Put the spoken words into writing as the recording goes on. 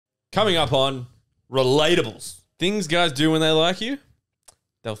Coming up on Relatables. Things guys do when they like you.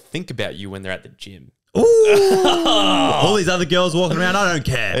 They'll think about you when they're at the gym. Ooh. All these other girls walking around, I don't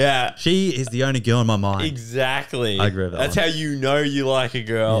care. Yeah. She is the only girl in my mind. Exactly. I agree with that. That's how you know you like a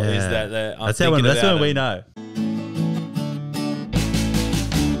girl. Yeah. Is that that's when we know.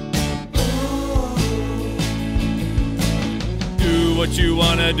 Do what you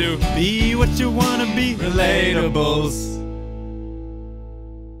want to do. Be what you want to be. Relatables.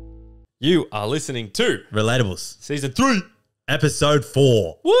 You are listening to Relatables. Season 3. Episode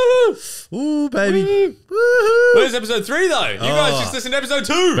 4. Woo! Ooh, baby. Woo! Where's episode 3 though? You guys just listened to episode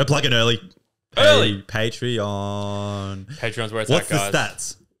 2. We're plugging early. Early. Patreon. Patreon's where it's What's at, guys. the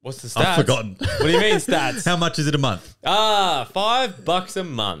stats? What's the stats? I've forgotten. What do you mean stats? How much is it a month? $5 a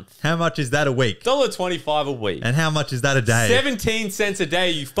month. How much is that a week? $1.25 a week. And how much is that a day? 17 cents a day,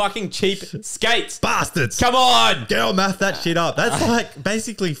 you fucking cheap skates. Bastards. Come on. Girl, math that shit up. That's like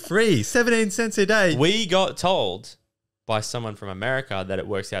basically free. 17 cents a day. We got told by someone from America that it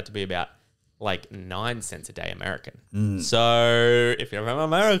works out to be about like 9 cents a day American. So if you're from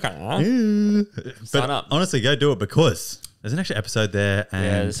America, sign up. Honestly, go do it because there's an extra episode there. And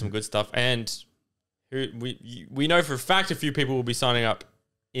yeah, there's some good stuff. And we know for a fact a few people will be signing up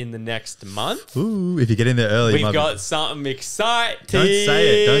in the next month. Ooh, if you get in there early. We've got something exciting. Don't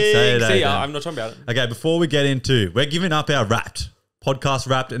say it. Don't say it. See, I'm not talking about it. Okay, before we get into, we're giving up our Wrapped. Podcast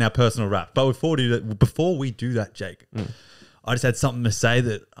Wrapped and our personal Wrapped. But before we do that, Jake, I just had something to say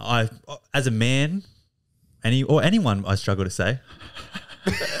that I, as a man, anyone I struggle to say.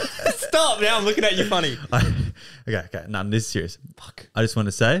 Stop now, I'm looking at you funny. Okay. No, this is serious. Fuck. I just want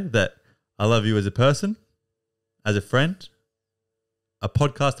to say that I love you as a person, as a friend, a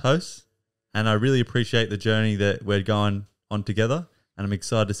podcast host, and I really appreciate the journey that we're going on together, and I'm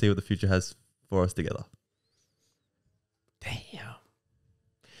excited to see what the future has for us together. Damn.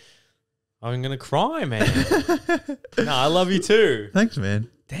 I'm going to cry, man. No, I love you too. Thanks, man.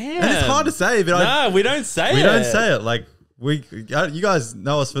 Damn. And it's hard to say, but we don't say it. We don't say it. Like, you guys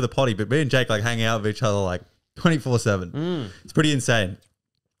know us for the potty, but me and Jake like hang out with each other like 24/7. It's pretty insane.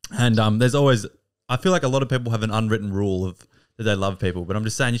 And there's always, I feel like a lot of people have an unwritten rule of that they love people, but I'm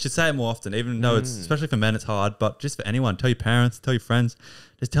just saying you should say it more often, even though it's, especially for men, it's hard, but just for anyone, tell your parents, tell your friends,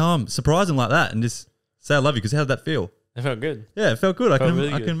 just tell them, surprise them like that and just say I love you, because how did that feel? It felt good. Yeah, it felt good. I can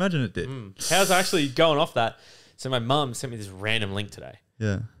really imagine it did. How's actually going off that? So my mum sent me this random link today.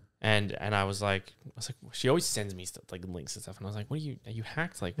 Yeah. And I was like, she always sends me stuff like links and stuff, and I was like, are you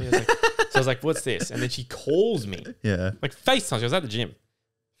hacked? Like, what? So I was like, what's this? And then she calls me. Yeah. Like FaceTime. She was at the gym.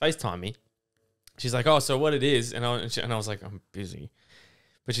 FaceTime me. She's like, oh, so what it is? And I was like, I'm busy.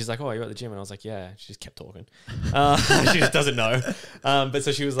 But she's like, oh, you're at the gym? And I was like, yeah. She just kept talking. She just doesn't know. But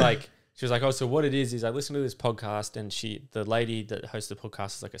so she was like, oh, so what it is I listen to this podcast, and the lady that hosts the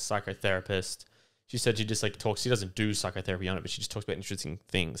podcast is like a psychotherapist. She said she just like talks. She doesn't do psychotherapy on it, but she just talks about interesting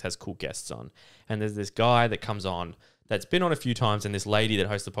things, has cool guests on. And there's this guy that comes on that's been on a few times, and this lady that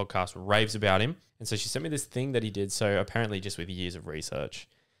hosts the podcast raves about him. And so she sent me this thing that he did. So apparently just with years of research.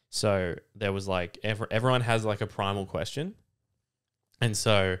 So there was like, everyone has like a primal question. And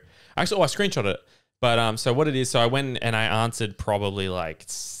so actually, I screenshot it. But so what it is, so I went and I answered probably like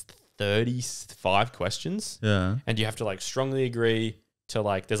 35 questions. Yeah. And you have to like strongly agree to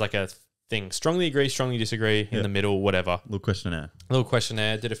like, there's like a thing, strongly agree, strongly disagree, in the middle, whatever. Little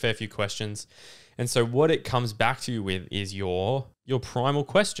questionnaire. Did a fair few questions. And so what it comes back to you with is your primal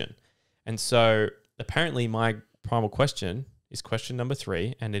question. And so apparently my primal question is question number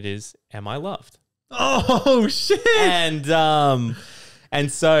 3, and it is, am I loved? Oh, shit.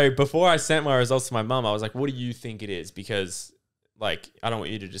 And so before I sent my results to my mum, I was like, what do you think it is? Because like, I don't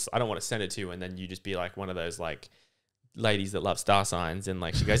want to send it to you and then you just be like one of those like ladies that love star signs. And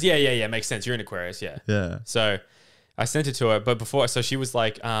like, she goes, yeah, makes sense. You're an Aquarius. Yeah. Yeah. So I sent it to her, but so she was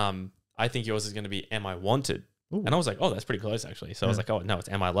like, I think yours is going to be, am I wanted? Ooh. And I was like, oh, that's pretty close actually. So I was like, oh no, it's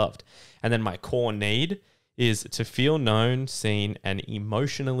am I loved? And then my core need is to feel known, seen, and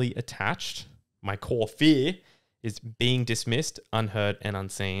emotionally attached. My core fear is being dismissed, unheard, and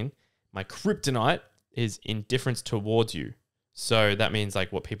unseen. My kryptonite is indifference towards you. So that means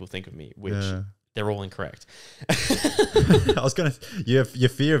like what people think of me, which they're all incorrect. Your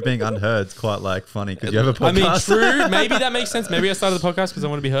fear of being unheard is quite like funny because you have a podcast. I mean, true. Maybe that makes sense. Maybe I started the podcast because I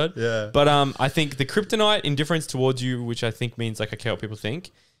want to be heard. Yeah. But I think the kryptonite, indifference towards you, which I think means like I care what people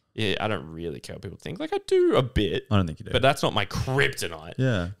think, Yeah, I don't really care what people think. Like I do a bit. I don't think you do. But that's not my kryptonite.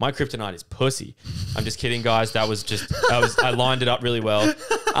 Yeah. My kryptonite is pussy. I'm just kidding, guys. I lined it up really well.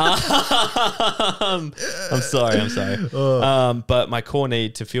 I'm sorry. But my core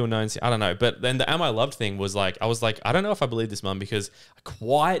need to feel known, I don't know. But then the Am I Loved thing was like, I was like, I don't know if I believe this, Mum, because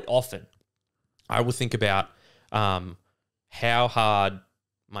quite often I will think about how hard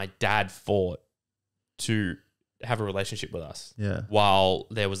my dad fought to have a relationship with us. Yeah. While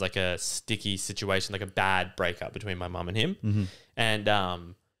there was like a sticky situation, like a bad breakup between my mum and him. Mm-hmm.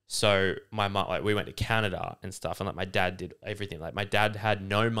 And so my mum, like we went to Canada and stuff, and like my dad did everything. Like my dad had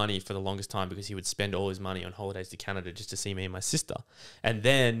no money for the longest time because he would spend all his money on holidays to Canada just to see me and my sister. And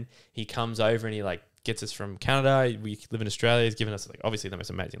then he comes over and he like gets us from Canada. We live in Australia. He's given us like obviously the most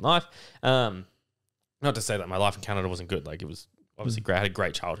amazing life. Not to say that my life in Canada wasn't good. Like it was obviously great. I had a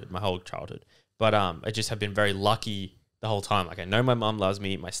great childhood, my whole childhood. But I just have been very lucky the whole time. Like I know my mum loves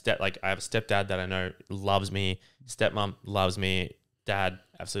me. I have a stepdad that I know loves me. Stepmom loves me. Dad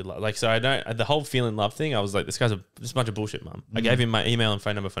absolutely loves. Like so I know the whole feeling love thing. I was like, this guy's a bunch of bullshit, mum. I gave him my email and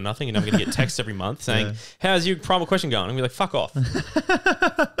phone number for nothing, and I'm going to get texts every month saying, "How's your primal question going?" I'm gonna be like, "Fuck off." And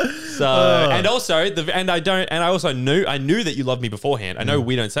also I knew that you loved me beforehand. I know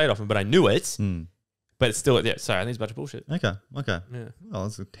we don't say it often, but I knew it. But it's still, yeah, sorry, I think it's a bunch of bullshit. Okay. Yeah. Oh,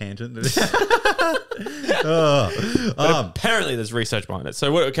 that's a tangent. Apparently there's research behind it.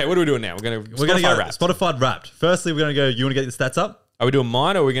 So, what are we doing now? We're going to go Spotify Wrapped. Firstly, we're going to go, you want to get your stats up? Are we doing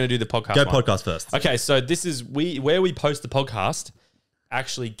mine or are we going to do the podcast Go one? podcast first. Okay, so this is, where we post the podcast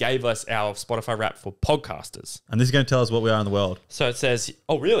actually gave us our Spotify Wrapped for podcasters. And this is going to tell us what we are in the world. So it says,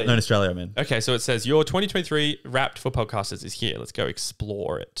 oh really? No, in Australia, I mean. Okay, so it says, your 2023 Wrapped for podcasters is here. Let's go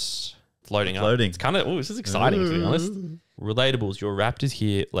explore it. Loading up. It's kind of, this is exciting to be honest. Relatables, your Wrapped is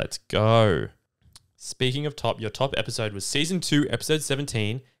here. Let's go. Speaking of your top episode was season 2, episode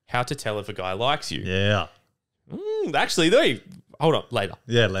 17, How to Tell If a Guy Likes You. Yeah. Actually, hold on, later.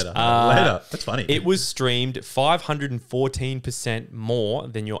 Yeah, later. Later. That's funny. It was streamed 514% more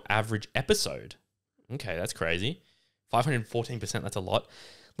than your average episode. Okay, that's crazy. 514%, that's a lot.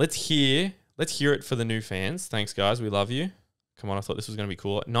 Let's hear it for the new fans. Thanks, guys. We love you. Come on, I thought this was going to be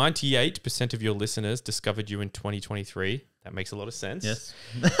cool. 98% of your listeners discovered you in 2023. That makes a lot of sense. Yes.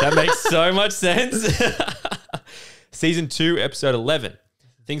 That makes so much sense. Season 2, episode 11.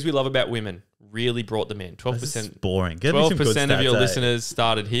 Things we love about women really brought them in. 12%. This is boring. Give me some good 12% of stats, your listeners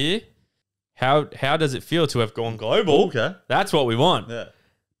started here. How does it feel to have gone global? Okay. That's what we want. Yeah.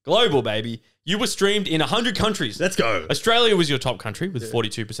 Global, baby. You were streamed in 100 countries. Let's go. Australia was your top country with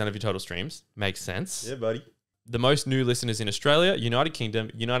 42% of your total streams. Makes sense. Yeah, buddy. The most new listeners in Australia, United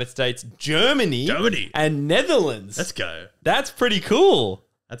Kingdom, United States, Germany, and Netherlands. Let's go. That's pretty cool.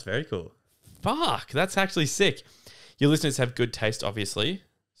 That's very cool. Fuck, that's actually sick. Your listeners have good taste, obviously.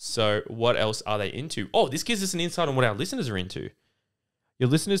 So what else are they into? Oh, this gives us an insight on what our listeners are into. Your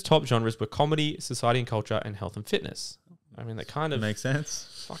listeners' top genres were comedy, society and culture, and health and fitness. I mean, that kind of makes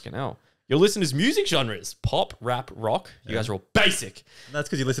sense. Fucking hell. Your listeners' music genres, pop, rap, rock. You guys are all basic. That's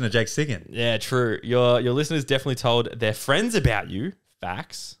because you listen to Jake singing. Yeah, true. Your listeners definitely told their friends about you.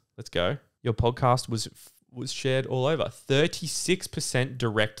 Facts. Let's go. Your podcast was shared all over. 36%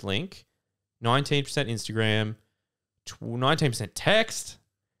 direct link, 19% Instagram, 19% text,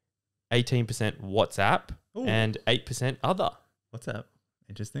 18% WhatsApp, and 8% other. WhatsApp.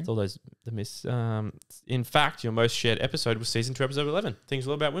 Interesting. It's all those in fact, your most shared episode was season 2, episode 11. Things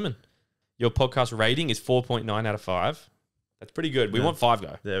all about women. Your podcast rating is 4.9 out of 5. That's pretty good. We want 5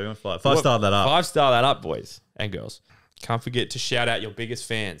 go. Yeah, we want 5. 5-star that up. 5-star that up, boys and girls. Can't forget to shout out your biggest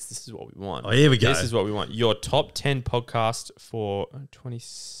fans. This is what we want. Oh, here we go. This is what we want. Your top 10 podcast for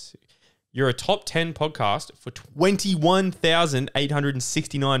 26. You're a top 10 podcast for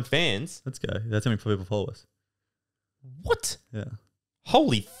 21,869 fans. Let's go. That's how many people follow us. What? Yeah.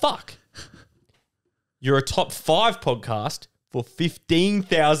 Holy fuck. You're a top 5 podcast for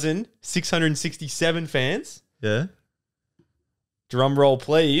 15,667 fans. Yeah. Drum roll,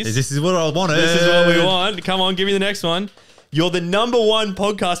 please. This is what I wanted. This is what we want. Come on, give me the next one. You're the number 1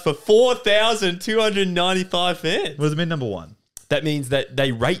 podcast for 4,295 fans. What does it mean, number 1? That means that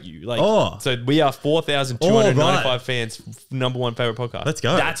they rate you. So we are 4,295 fans, number 1 favorite podcast. Let's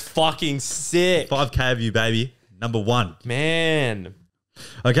go. That's fucking sick. 5K of you, baby. Number 1. Man.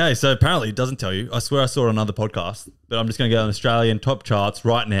 Okay, so apparently it doesn't tell you. I swear I saw it on another podcast, but I'm just going to go on Australian top charts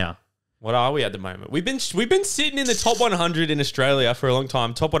right now. What are we at the moment? We've been sitting in the top 100 in Australia for a long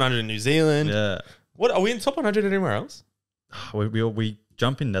time. Top 100 in New Zealand. Yeah. What are we in top 100 anywhere else? We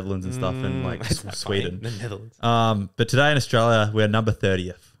jump in Netherlands and stuff and like Sweden. The Netherlands. But today in Australia we're number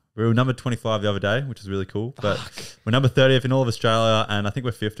 30th. We were number 25 the other day, which is really cool. But we're number 30th in all of Australia, and I think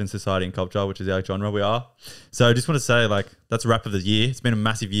we're 5th in society and culture, which is our genre we are. So I just want to say, like, that's a wrap of the year. It's been a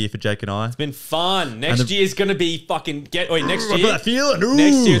massive year for Jake and I. It's been fun. Next year is going to be fucking... Next year... That feeling. Ooh.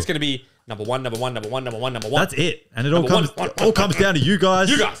 Next year it's going to be number one, number one, number one, number one, number one. That's it. And it all comes down to you guys.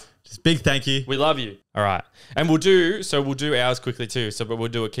 You guys. Just big thank you. We love you. All right. And we'll do ours quickly too. But we'll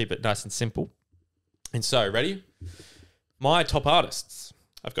do it, keep it nice and simple. And so, ready? My top artists.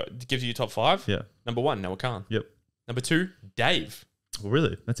 I've got gives you your top 5. Yeah. Number 1, Noah Khan. Yep. Number 2, Dave. Well,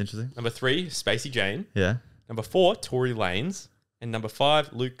 really? That's interesting. Number 3, Spacey Jane. Yeah. Number 4, Tory Lanez. And number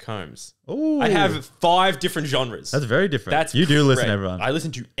 5, Luke Combs. Oh. I have 5 different genres. That's very different. That's you do listen, everyone. I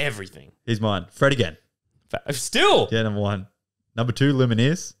listen to everything. Here's mine. Fred again. Still. Yeah, number 1. Number 2,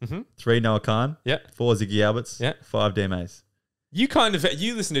 Lumineers. 3, Noah Khan. Yeah. 4, Ziggy Alberts. Yeah. 5, DMAs. You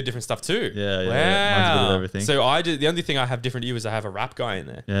listen to different stuff too. Yeah. Wow. Mine's a bit of everything. So the only thing I have different to you is I have a rap guy in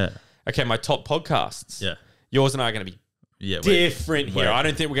there. Yeah. Okay, my top podcasts. Yeah. Yours and I are going to be different here. Wait. I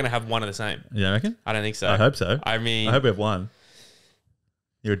don't think we're going to have one of the same. Yeah, I reckon? I don't think so. I hope so. I mean... I hope we have one.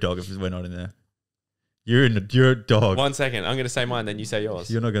 You're a dog if we're not in there. You're a dog. 1 second. I'm going to say mine, then you say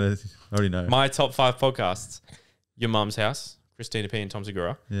yours. You're not going to... I already know. My top 5 podcasts. Your Mum's House, Christina P. and Tom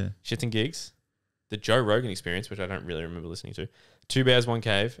Segura. Yeah. Shits and Gigs. The Joe Rogan Experience, which I don't really remember listening to. 2 Bears, 1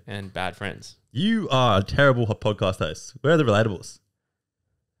 Cave, and Bad Friends. You are a terrible podcast host. Where are the relatables?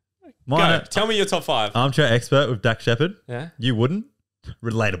 Go. Tell me your top 5. Armchair Expert with Dak Shepard. Yeah. You wouldn't.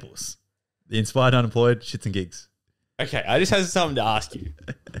 Relatables. The Inspired Unemployed, Shits and Gigs. Okay, I just have something to ask you.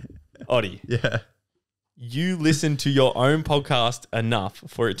 Oddie. Yeah. You listen to your own podcast enough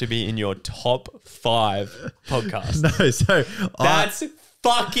for it to be in your top 5 podcasts. No, so... That's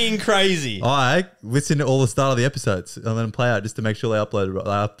fucking crazy. I listen to all the start of the episodes and then play out just to make sure they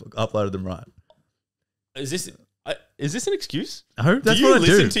uploaded them right. Is this an excuse? No, that's do you what I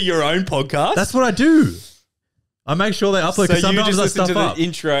do. listen to your own podcast? That's what I do. I make sure they upload because so you sometimes just I listen stuff to up. the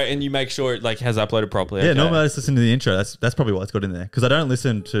intro and you make sure it has uploaded properly. Yeah, okay. normally I just listen to the intro. That's probably why it's got in there because I don't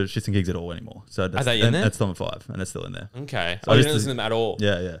listen to Shits and Gigs at all anymore. So that's, are they in there? That's number 5 and it's still in there. Okay. So I didn't listen to them at all.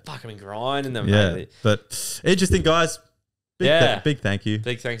 Yeah. Fuck, I've been grinding them. Yeah, mate. but interesting, guys. Big thank you.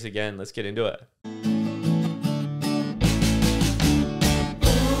 Big thanks again. Let's get into it.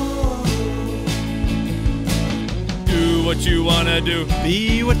 Do what you want to do.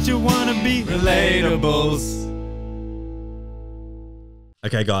 Be what you want to be. Relatables.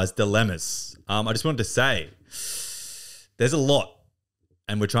 Okay, guys, dilemmas. I just wanted to say there's a lot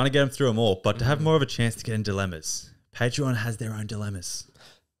and we're trying to get them through them all, but to have more of a chance to get in dilemmas, Patreon has their own dilemmas,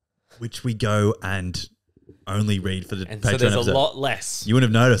 which we go and only read for the and Patreon so there's episode. a lot less. You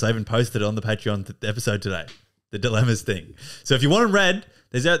wouldn't have noticed. I even posted it on the Patreon episode today, the dilemmas thing. So if you want them read,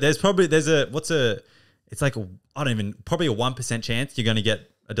 it's probably probably a 1% chance you're going to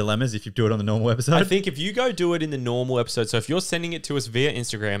get a dilemmas if you do it on the normal episode. I think if you go do it in the normal episode, so if you're sending it to us via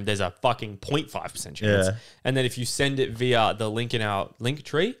Instagram, there's a fucking 0.5% chance. Yeah. And then if you send it via the link in our link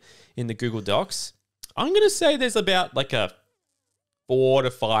tree in the Google Docs, I'm going to say there's about like a 4 to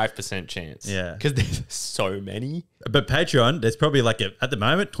 5% chance. Yeah. Because there's so many. But Patreon, there's probably at the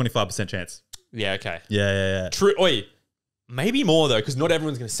moment, 25% chance. Yeah, okay. Yeah. True. Oi, maybe more though, because not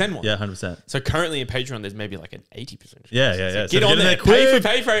everyone's going to send one. Yeah, 100%. So currently in Patreon, there's maybe like an 80% chance. Yeah. So get on there. Quick.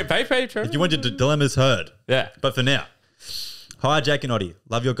 Pay for it. If you want your dilemmas heard. Yeah. But for now, hi, Jake and Oddie.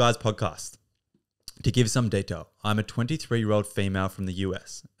 Love your guys' podcast. To give some detail, I'm a 23-year-old female from the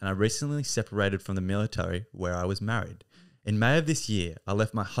US, and I recently separated from the military where I was married. In May of this year, I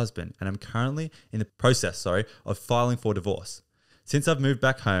left my husband, and I'm currently in the process, of filing for divorce. Since I've moved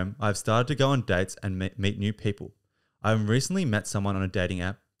back home, I've started to go on dates and meet new people. I've recently met someone on a dating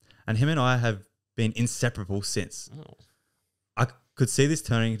app, and him and I have been inseparable since. Oh. I could see this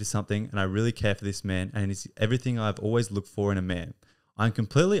turning into something, and I really care for this man, and he's everything I've always looked for in a man. I'm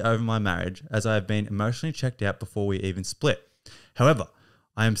completely over my marriage, as I have been emotionally checked out before we even split. However,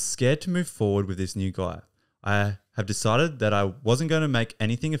 I am scared to move forward with this new guy. I have decided that I wasn't going to make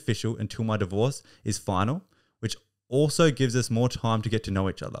anything official until my divorce is final, which also gives us more time to get to know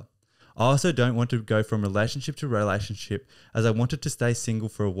each other. I also don't want to go from relationship to relationship, as I wanted to stay single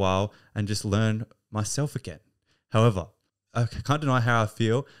for a while and just learn myself again. However, I can't deny how I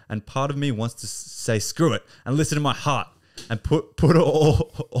feel, and part of me wants to say screw it and listen to my heart and put it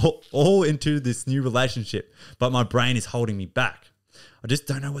all into this new relationship, but my brain is holding me back. I just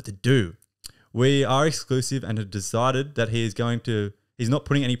don't know what to do. We are exclusive and have decided that he's not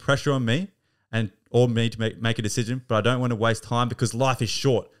putting any pressure on me or me to make a decision, but I don't want to waste time because life is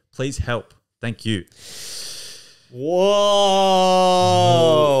short. Please help. Thank you. Whoa.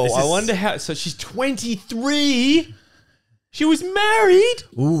 I wonder how... So she's 23. She was married.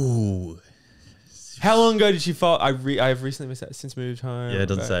 Ooh. How long ago did she file? I have recently since moved home. Yeah, it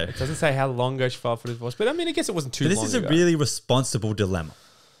doesn't say. It doesn't say how long ago she filed for divorce, but I mean, I guess it wasn't too long ago. This is a really responsible dilemma.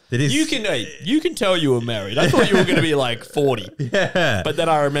 That is, You can tell you were married. I thought you were going to be like 40. Yeah. But then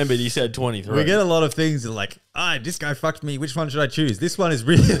I remembered you said 23. We get a lot of things that like, this guy fucked me. Which one should I choose? This one is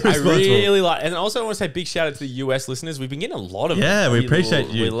really responsible. I really like, and also I want to say big shout out to the US listeners. We've been getting a lot of Yeah, we appreciate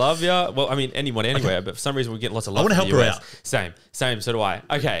you. We love you. Well, I mean, anyone anyway, but for some reason we get lots of love. I want to help her out. Same. So do I.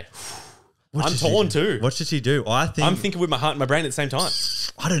 Okay. I'm torn too. What should she do? I'm thinking with my heart and my brain at the same time.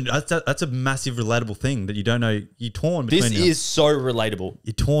 I don't know. That's a massive relatable thing that you don't know. You're torn between. This is so relatable.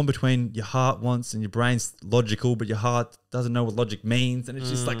 You're torn between your heart wants and your brain's logical, but your heart doesn't know what logic means, and it's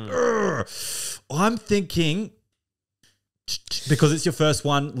just like, Urgh. I'm thinking because it's your first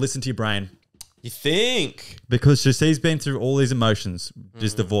one. Listen to your brain. You think because she's been through all these emotions.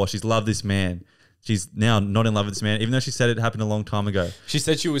 Just divorce. She's loved this man. She's now not in love with this man, even though she said it happened a long time ago. She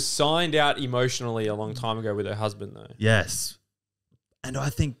said she was signed out emotionally a long time ago with her husband, though. Yes. And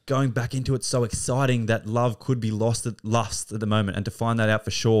I think going back into it's so exciting that love could be lust at the moment. And to find that out for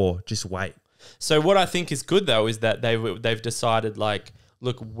sure, just wait. So what I think is good, though, is that they've decided, like,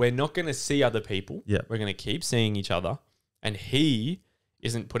 look, we're not going to see other people. Yeah. We're going to keep seeing each other. And he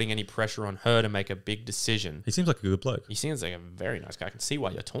isn't putting any pressure on her to make a big decision. He seems like a good bloke. He seems like a very nice guy. I can see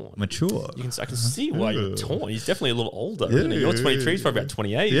why you're torn. Mature. I can see why you're torn. He's definitely a little older. Yeah, you're 23. He's probably about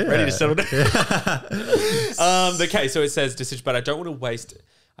 28. Yeah. Ready to settle down. Okay, so it says decision, but I don't want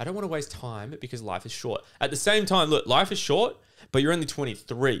to waste time because life is short. At the same time, look, life is short, but you're only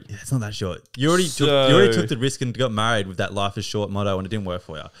 23. Yeah, it's not that short. You already took the risk and got married with that life is short motto, and it didn't work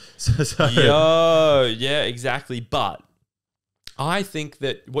for you. Yeah, exactly. But I think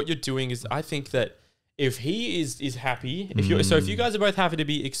that what you're doing is, I think that if he is happy, if you guys are both happy to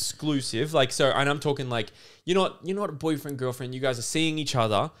be exclusive, like, so, and I'm talking like, you're not a boyfriend, girlfriend, you guys are seeing each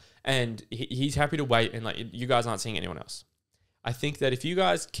other and he's happy to wait and like, you guys aren't seeing anyone else. I think that if you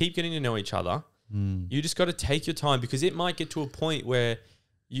guys keep getting to know each other, you just got to take your time because it might get to a point where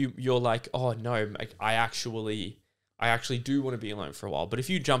you're like, oh no, like, I actually do want to be alone for a while. But if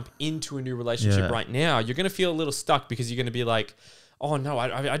you jump into a new relationship right now, you're going to feel a little stuck because you're going to be like, oh no,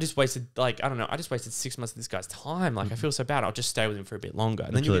 I just wasted, like, I don't know, I just wasted 6 months of this guy's time. Like, I feel so bad. I'll just stay with him for a bit longer.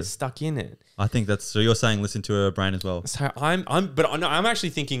 And then you get stuck in it. I think so you're saying listen to her brain as well. So I'm actually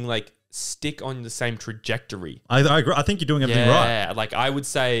thinking like stick on the same trajectory. I agree. I think you're doing everything right. Yeah. Like I would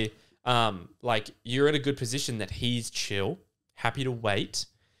say, like you're in a good position that he's chill, happy to wait.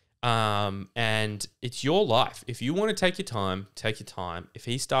 And it's your life. If you want to take your time, take your time. If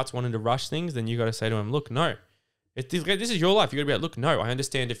he starts wanting to rush things, then you got to say to him, look, no, this is your life. You got to be like, look, no, I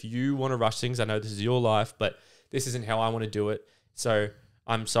understand if you want to rush things. I know this is your life, but this isn't how I want to do it. So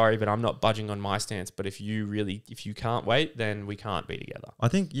I'm sorry, but I'm not budging on my stance. But if you can't wait, then we can't be together. I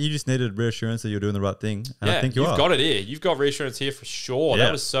think you just needed reassurance that you're doing the right thing. And I think you've got it here. You've got reassurance here for sure.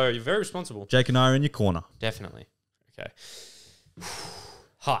 Yeah. You're very responsible. Jake and I are in your corner. Definitely. Okay.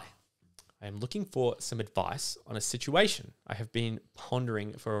 Hi, I am looking for some advice on a situation I have been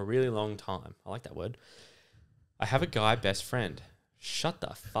pondering for a really long time. I like that word. I have a guy best friend. Shut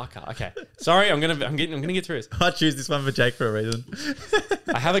the fuck up. Okay, sorry. I'm gonna get through this. I choose this one for Jake for a reason.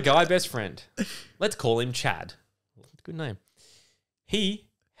 I have a guy best friend. Let's call him Chad. Good name. He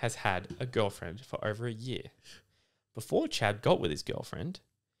has had a girlfriend for over a year. Before Chad got with his girlfriend,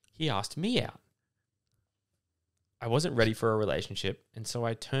 he asked me out. I wasn't ready for a relationship, and so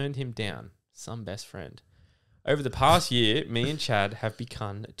I turned him down, some best friend. Over the past year, me and Chad have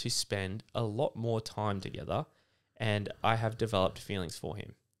begun to spend a lot more time together, and I have developed feelings for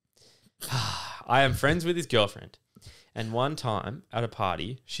him. I am friends with his girlfriend, and one time at a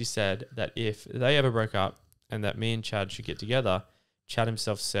party, she said that if they ever broke up and that me and Chad should get together, Chad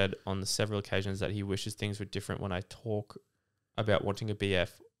himself said on the several occasions that he wishes things were different when I talk about wanting a BF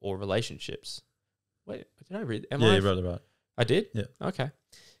or relationships. Wait, did I read? You wrote it right. I did? Yeah. Okay.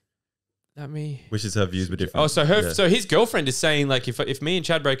 Wishes her views were different. Oh, so his girlfriend is saying like if me and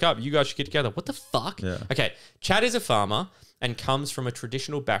Chad break up, you guys should get together. What the fuck? Yeah. Okay. Chad is a farmer and comes from a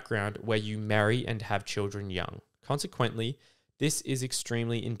traditional background where you marry and have children young. Consequently, this is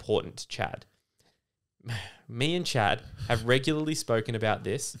extremely important to Chad. Me and Chad have regularly spoken about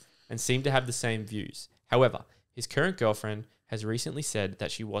this and seem to have the same views. However, his current girlfriend has recently said that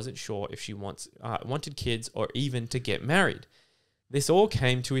she wasn't sure if she wanted kids or even to get married. This all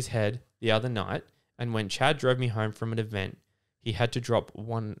came to his head the other night, and when Chad drove me home from an event, he had to drop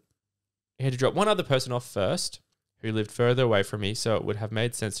one other person off first, who lived further away from me, so it would have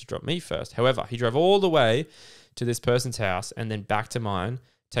made sense to drop me first. However, he drove all the way to this person's house and then back to mine,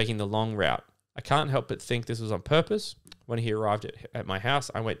 taking the long route. I can't help but think this was on purpose. When he arrived at my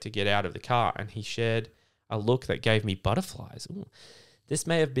house, I went to get out of the car and he shared a look that gave me butterflies. Ooh. This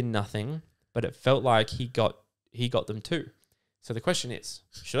may have been nothing, but it felt like he got them too. So the question is,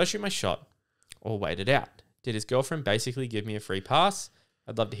 should I shoot my shot or wait it out? Did his girlfriend basically give me a free pass?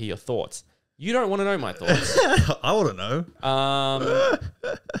 I'd love to hear your thoughts. You don't want to know my thoughts. I want to know.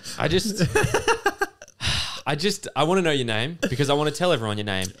 I want to know your name because I want to tell everyone your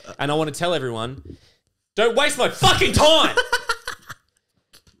name. And I want to tell everyone, don't waste my fucking time.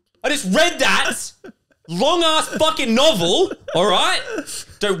 I just read that long ass fucking novel, all right?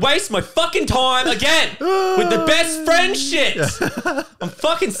 Don't waste my fucking time again with the best friend shit. I'm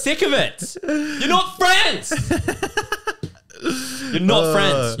fucking sick of it. You're not friends. You're not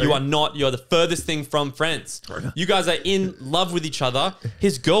friends. You are not. You're the furthest thing from friends. You guys are in love with each other.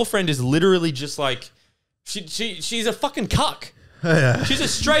 His girlfriend is literally just like, she's a fucking cuck. She's a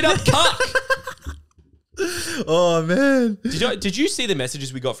straight up cuck. Oh, man. Did you see the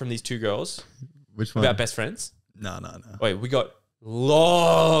messages we got from these two girls? Which one? About best friends? No. Wait, we got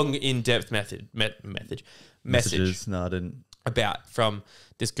long, in-depth message. No, I didn't. About from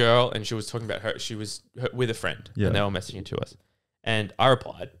this girl, and she was talking about her. She was with a friend, and they were messaging to us. And I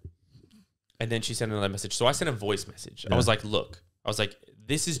replied, and then she sent another message. So I sent a voice message. I was like, look,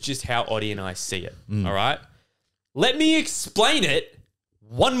 this is just how Oddie and I see it. All right? Let me explain it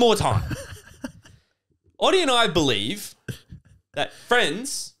one more time. Oddie and I believe that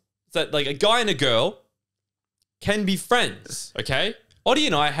friends, that like a guy and a girl can be friends, okay? Oddie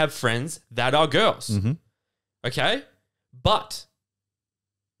and I have friends that are girls, okay? But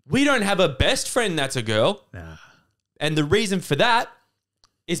we don't have a best friend that's a girl. Nah. And the reason for that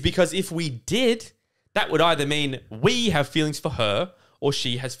is because if we did, that would either mean we have feelings for her or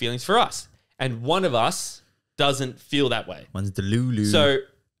she has feelings for us. And one of us doesn't feel that way. One's the Lulu. So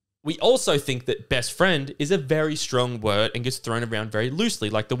we also think that best friend is a very strong word and gets thrown around very loosely,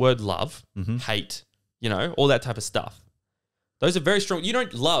 like the word love, hate, all that type of stuff. Those are very strong. You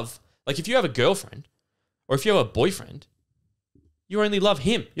don't love, like if you have a girlfriend or if you have a boyfriend, you only love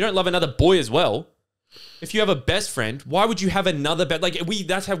him. You don't love another boy as well. If you have a best friend, why would you have another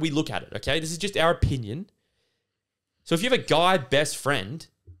that's how we look at it, okay? This is just our opinion. So if you have a guy best friend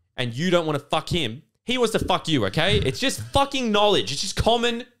and you don't want to fuck him, he wants to fuck you, okay? It's just fucking knowledge. It's just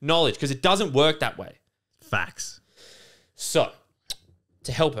common knowledge because it doesn't work that way. Facts. So,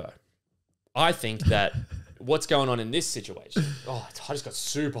 to help her, I think that what's going on in this situation... Oh, I just got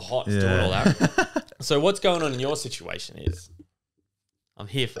super hot doing all that. So what's going on in your situation is... I'm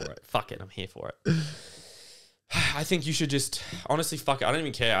here for it. Fuck it. I'm here for it. I think you should just... Honestly, fuck it. I don't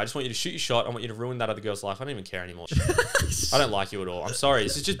even care. I just want you to shoot your shot. I want you to ruin that other girl's life. I don't even care anymore. I don't like you at all. I'm sorry.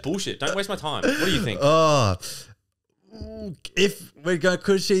 This is just bullshit. Don't waste my time. What do you think? Oh, if we're going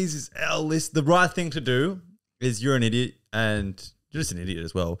Cushies our list, the right thing to do is you're an idiot and you're just an idiot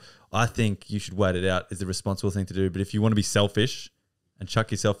as well. I think you should wait it out is the responsible thing to do. But if you want to be selfish and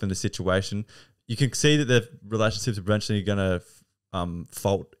chuck yourself in the situation, you can see that the relationship's eventually going to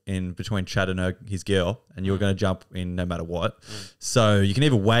fault in between Chad and his girl, and you're going to jump in no matter what. So you can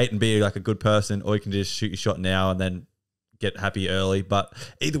either wait and be like a good person, or you can just shoot your shot now and then get happy early. But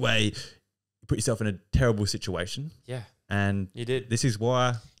either way, you put yourself in a terrible situation. Yeah. And you did. This is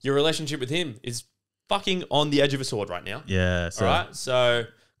why your relationship with him is fucking on the edge of a sword right now. Yeah. So, all right. So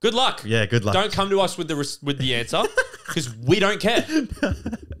good luck. Yeah. Good luck. Don't come to us with the answer because we don't care.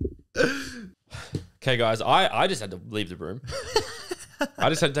 Okay, guys. I just had to leave the room. I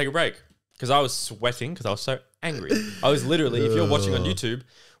just had to take a break because I was sweating because I was so angry. I was literally, if you're watching on YouTube,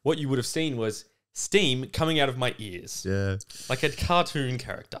 what you would have seen was steam coming out of my ears. Yeah. Like a cartoon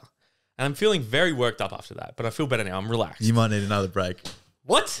character. And I'm feeling very worked up after that, but I feel better now. I'm relaxed. You might need another break.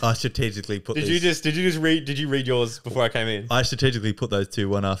 What? I strategically put Did you read yours before I came in? I strategically put those two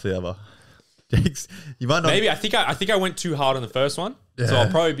one after the other. You might not. Maybe I think I went too hard on the first one. Yeah. So I'll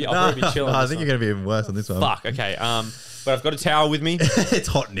probably be chilling. I think you're going to be even worse on this one. Fuck. Okay. But I've got a towel with me. It's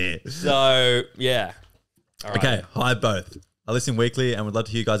hot in here. So, yeah. All right. Okay. Hi, both. I listen weekly and would love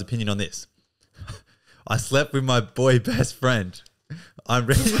to hear your guys' opinion on this. I slept with my boy best friend. I'm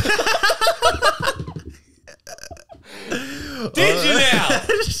really... Did you now?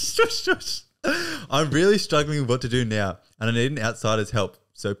 Shush. I'm really struggling with what to do now, and I need an outsider's help.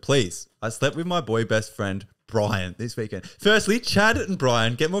 So please, I slept with my boy best friend, Brian, this weekend. Firstly, Chad and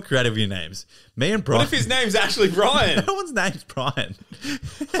Brian, get more creative with your names. Me and Brian. What if his name's actually Brian? No one's name's Brian.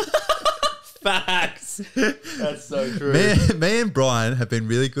 Facts. That's so true. Me and Brian have been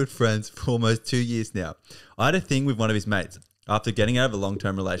really good friends for almost 2 years now. I had a thing with one of his mates after getting out of a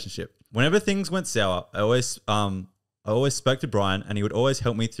long-term relationship. Whenever things went sour, I always I always spoke to Brian and he would always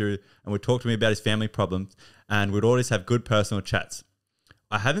help me through and would talk to me about his family problems and would always have good personal chats.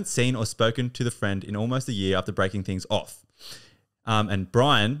 I haven't seen or spoken to the friend in almost a year after breaking things off. And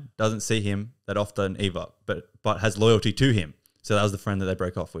Brian doesn't see him that often either, but has loyalty to him. So that was the friend that they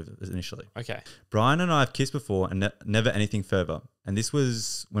broke off with initially. Okay. Brian and I have kissed before and never anything further. And this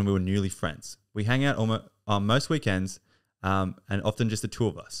was when we were newly friends. We hang out almost on most weekends and often just the two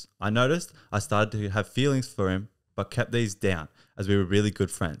of us. I noticed I started to have feelings for him, but kept these down as we were really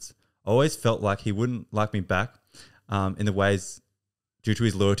good friends. I always felt like he wouldn't like me back in the ways due to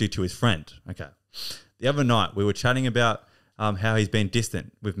his loyalty to his friend. Okay. The other night we were chatting about how he's been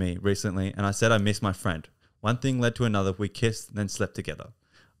distant with me recently, and I said I miss my friend. One thing led to another. We kissed, then slept together.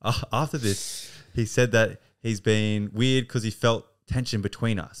 After this, he said that he's been weird because he felt tension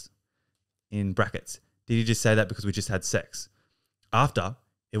between us. In brackets, did he just say that because we just had sex? After,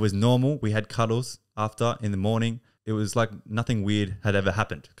 it was normal. We had cuddles after in the morning. It was like nothing weird had ever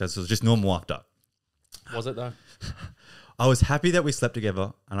happened because it was just normal after. Was it though? I was happy that we slept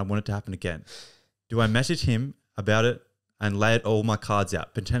together and I want it to happen again. Do I message him about it and lay all my cards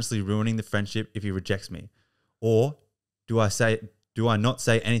out, potentially ruining the friendship if he rejects me? Or do I not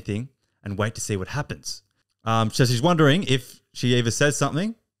say anything and wait to see what happens? So she's wondering if she either says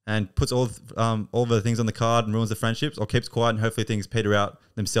something and puts all the things on the card and ruins the friendships, or keeps quiet and hopefully things peter out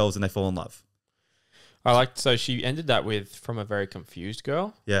themselves and they fall in love. So she ended that with from a very confused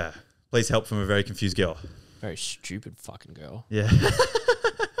girl. Yeah. Please help from a very confused girl. Very stupid fucking girl. Yeah.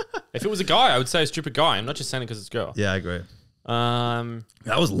 If it was a guy, I would say a stupid guy. I'm not just saying it because it's a girl. Yeah, I agree.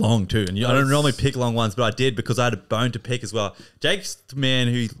 That was long too. And I don't normally pick long ones, but I did because I had a bone to pick as well. Jake's the man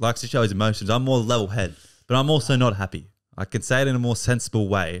who likes to show his emotions. I'm more level head, but I'm also not happy. I can say it in a more sensible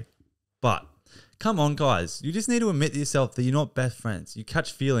way, but come on, guys. You just need to admit to yourself that you're not best friends. You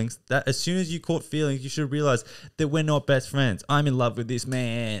catch feelings. That as soon as you caught feelings, you should realize that we're not best friends. I'm in love with this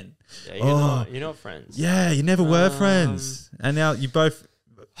man. Yeah, you're not friends. Yeah, you never were friends. And now you both...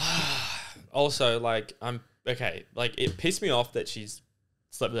 Also, like, it pissed me off that she's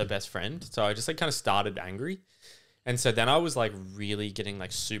slept with her best friend. So I just kind of started angry. And so then I was like really getting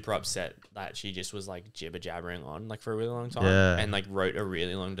like super upset that she just was like jibber jabbering on like for a really long time and like wrote a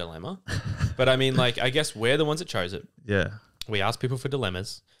really long dilemma. But I mean, like, I guess we're the ones that chose it. Yeah. We asked people for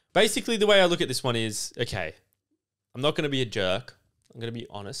dilemmas. Basically, the way I look at this one is, okay, I'm not going to be a jerk. I'm going to be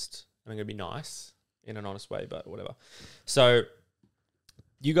honest. And I'm going to be nice in an honest way, but whatever. So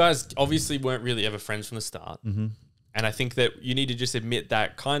you guys obviously weren't really ever friends from the start. Mm-hmm. And I think that you need to just admit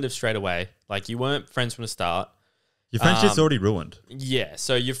that kind of straight away. Like, you weren't friends from the start. Your friendship's already ruined. Yeah.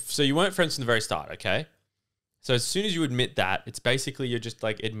 So you weren't friends from the very start, okay? So as soon as you admit that, it's basically you're just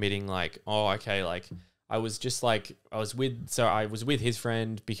like admitting like, oh, okay, like I was with his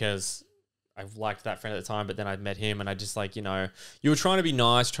friend because I liked that friend at the time, but then I'd met him and I just like, you were trying to be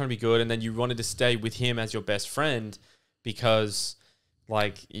nice, trying to be good, and then you wanted to stay with him as your best friend because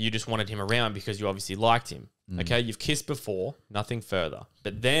like you just wanted him around because you obviously liked him. Okay, you've kissed before, nothing further.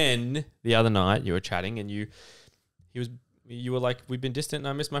 But then the other night you were chatting and you were like, we've been distant and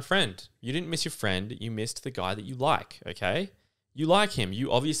I miss my friend. You didn't miss your friend. You missed the guy that you like, okay? You like him.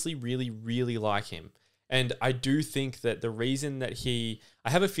 You obviously really, really like him. And I do think that the reason that I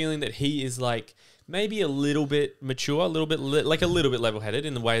have a feeling that he is like maybe a little bit mature, a little bit level-headed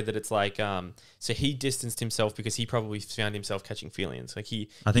in the way that it's like, so he distanced himself because he probably found himself catching feelings. Like he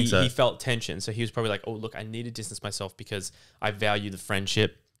felt tension. So he was probably like, oh, look, I need to distance myself because I value the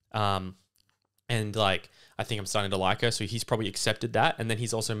friendship. And like, I think I'm starting to like her. So he's probably accepted that. And then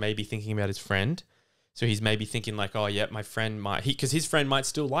he's also maybe thinking about his friend. So he's maybe thinking like, oh yeah, my friend might, because his friend might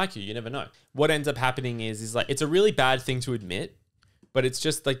still like you. You never know. What ends up happening is like, it's a really bad thing to admit, but it's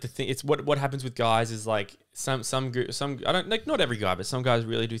just like the thing. It's what happens with guys is like some, I don't like, not every guy, but some guys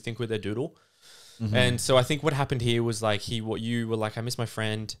really do think with their doodle. Mm-hmm. And so I think what happened here was like, you were like, I miss my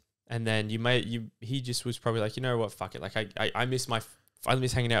friend. And then he just was probably like, you know what, fuck it. Like I miss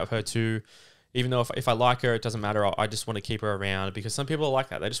hanging out with her too. Even though if I like her, it doesn't matter. I just want to keep her around because some people are like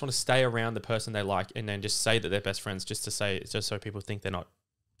that. They just want to stay around the person they like and then just say that they're best friends just so people think they're not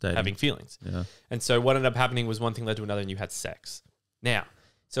having feelings. Yeah. And so what ended up happening was one thing led to another and you had sex. Now,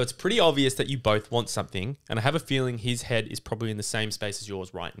 so it's pretty obvious that you both want something. And I have a feeling his head is probably in the same space as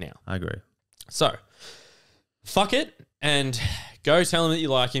yours right now. I agree. So fuck it and go tell him that you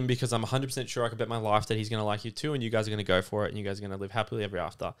like him because I'm 100% sure I could bet my life that he's going to like you too and you guys are going to go for it and you guys are going to live happily ever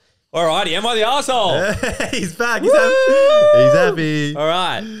after. Alrighty, am I the arsehole? He's back. He's happy. All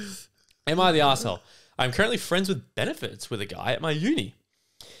right. Am I the arsehole? I'm currently friends with benefits with a guy at my uni.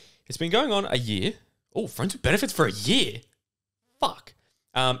 It's been going on a year. Oh, friends with benefits for a year? Fuck.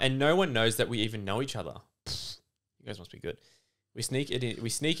 And no one knows that we even know each other. You guys must be good. We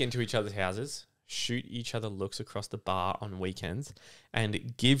sneak into each other's houses, shoot each other looks across the bar on weekends,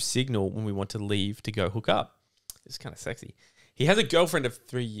 and give signal when we want to leave to go hook up. It's kind of sexy. He has a girlfriend of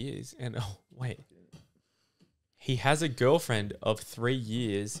 3 years, and he has a girlfriend of 3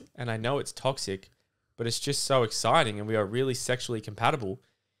 years, and I know it's toxic, but it's just so exciting, and we are really sexually compatible.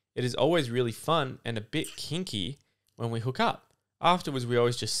 It is always really fun and a bit kinky when we hook up. Afterwards, we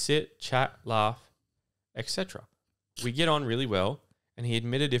always just sit, chat, laugh, etc. We get on really well, and he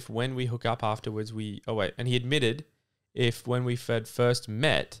admitted if when we hook up afterwards, if when we first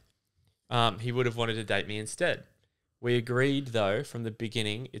met, he would have wanted to date me instead. We agreed, though, from the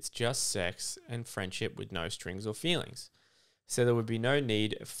beginning, it's just sex and friendship with no strings or feelings. So there would be no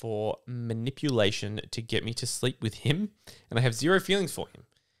need for manipulation to get me to sleep with him, and I have zero feelings for him.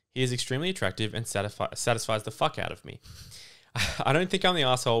 He is extremely attractive and satisfies the fuck out of me. I don't think I'm the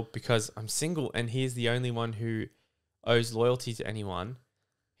asshole because I'm single and he is the only one who owes loyalty to anyone.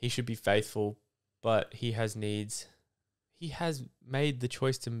 He should be faithful, but he has needs. He has made the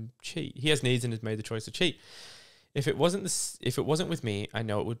choice to cheat. He has needs and has made the choice to cheat. If it wasn't with me, I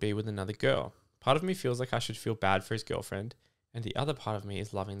know it would be with another girl. Part of me feels like I should feel bad for his girlfriend, and the other part of me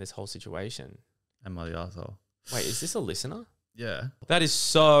is loving this whole situation. Am I the asshole? Wait, is this a listener? Yeah. That is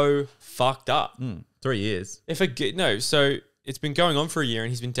so fucked up. 3 years. So it's been going on for a year, and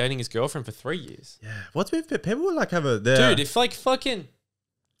he's been dating his girlfriend for 3 years. Yeah. What's with people would like have a dude?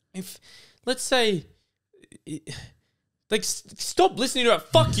 If let's say. Like, stop listening to our...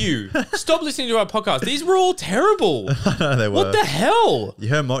 Fuck you. Stop listening to our podcast. These were all terrible. No, they were. What the hell?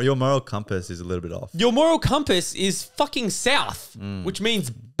 Your moral compass is a little bit off. Your moral compass is fucking south, which means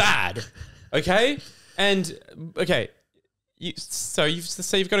bad. Okay? And, okay. So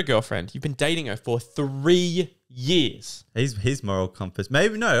you've got a girlfriend. You've been dating her for 3 years. His moral compass.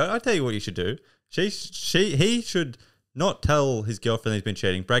 Maybe, no, I'll tell you what you should do. He should not tell his girlfriend he's been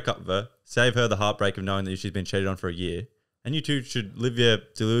cheating, break up with her, save her the heartbreak of knowing that she's been cheated on for a year. And you two should live your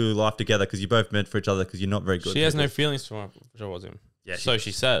Delulu life together because you're both meant for each other because you're not very good. She has no feelings towards him. Yeah, so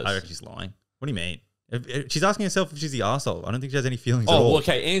she says. I reckon she's lying. What do you mean? She's asking herself if she's the arsehole. I don't think she has any feelings at all. Well,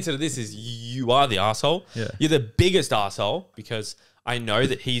 okay. Answer to this is you are the arsehole. Yeah. You're the biggest arsehole because I know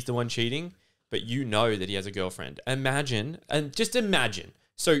that he's the one cheating, but you know that he has a girlfriend. Imagine.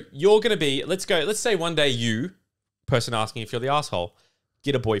 So you're going to be, let's say one day you, person asking if you're the arsehole,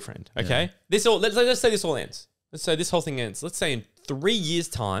 get a boyfriend. Okay. Yeah. Let's say this all ends. Let's say this whole thing ends. Let's say in 3 years'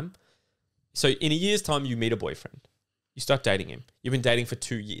 time. So in a year's time, you meet a boyfriend. You start dating him. You've been dating for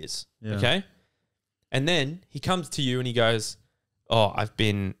 2 years. Yeah. Okay. And then he comes to you and he goes, "Oh, I've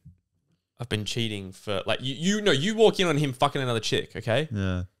been cheating for like you walk in on him fucking another chick, okay?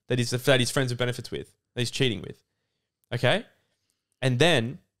 Yeah. That he's friends with benefits with, that he's cheating with. Okay? And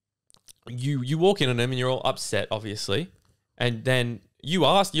then you walk in on him and you're all upset, obviously. And then you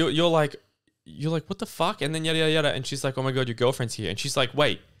ask, you're like, what the fuck? And then yada yada yada. And she's like, "Oh my god, your girlfriend's here." And she's like,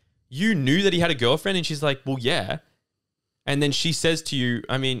 "Wait, you knew that he had a girlfriend?" And she's like, "Well, yeah." And then she says to you,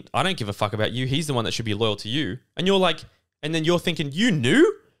 "I mean, I don't give a fuck about you. He's the one that should be loyal to you." And you're like, and then you're thinking, you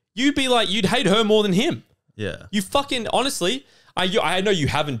knew? You'd be like, you'd hate her more than him. Yeah. You fucking, honestly, I know you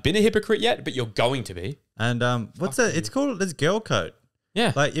haven't been a hypocrite yet, but you're going to be. And what's that? It's called, there's girl code.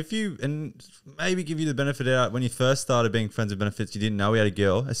 Yeah. Like and maybe give you the benefit out when you first started being friends with benefits, you didn't know he had a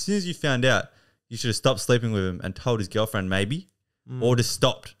girl. As soon as you found out, you should have stopped sleeping with him and told his girlfriend maybe. Or just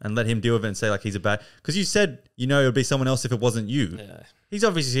stopped and let him deal with it and say like he's a bad... Because you said, it would be someone else if it wasn't you. Yeah. He's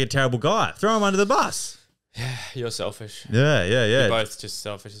obviously a terrible guy. Throw him under the bus. Yeah, you're selfish. Yeah. You're both just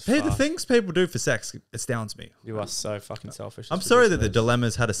selfish as fuck. The things people do for sex astounds me. You are so fucking selfish. I'm sorry that the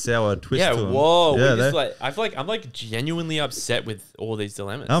dilemmas had a sour twist to them. Whoa. Yeah, I'm like genuinely upset with all these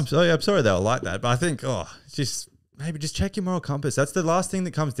dilemmas. I'm sorry they were like that. But I think, maybe just check your moral compass. That's the last thing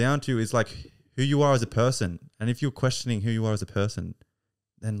that comes down to is like... who you are as a person. And if you're questioning who you are as a person,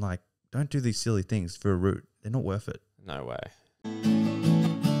 then like don't do these silly things for a root. They're not worth it. No way.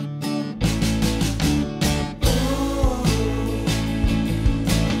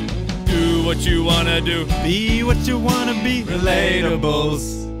 Do what you wanna do. Be what you wanna be.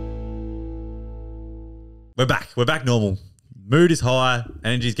 Relatables. We're back normal. Mood is high.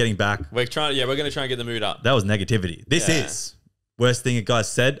 Energy's getting back. We're gonna try and get the mood up. That was negativity. This is worst thing a guy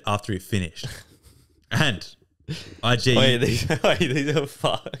said after he finished. And IG. Wait, these are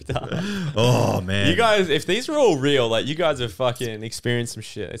fucked up. Oh, man. You guys, if these were all real, like you guys have fucking experienced some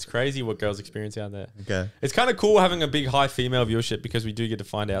shit. It's crazy what girls experience out there. Okay. It's kind of cool having a big high female viewership because we do get to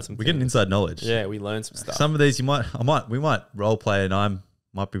find out some We get an inside knowledge. Yeah, we learn some stuff. Some of these we might role play and I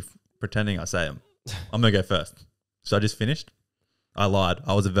might be pretending I say them. I'm going to go first. So I just finished. I lied.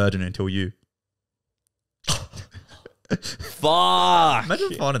 I was a virgin until you. Fuck.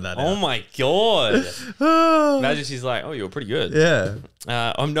 Imagine finding that Oh out. my God. Imagine she's like, oh, you were pretty good. Yeah.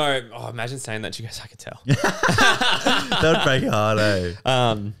 Imagine saying that. She goes, I can tell. That would break your heart, eh?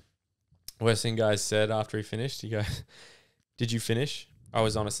 Worst thing guys said after he finished, he goes, did you finish? I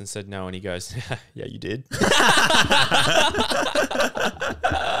was honest and said no. And he goes, yeah, you did.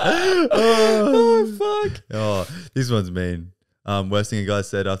 Oh, fuck. Oh, this one's mean. Worst thing a guy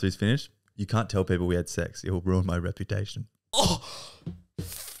said after he's finished, you can't tell people we had sex. It will ruin my reputation. Oh,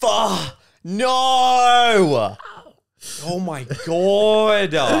 fuck. No. Oh my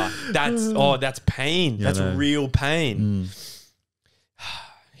God. That's pain. Yeah, That's no. real pain.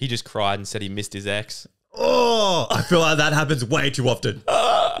 He just cried and said he missed his ex. Oh, I feel like that happens way too often.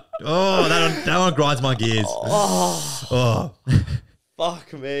 Oh, that one grinds my gears. Oh.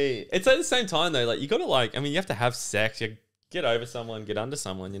 Fuck me. It's at the same time though, like you gotta you have to have sex. You get over someone, get under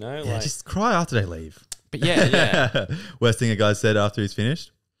someone, you know? Yeah, just cry after they leave. But yeah. Worst thing a guy said after he's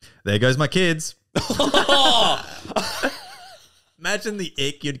finished, there goes my kids. Imagine the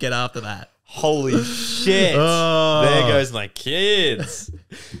ick you'd get after that. Holy shit. Oh. There goes my kids.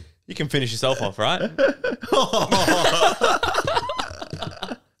 You can finish yourself off, right?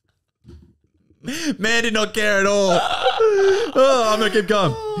 Man did not care at all. Oh, I'm going to keep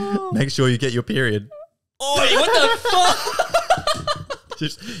going. Make sure you get your period. Oi, what the fuck?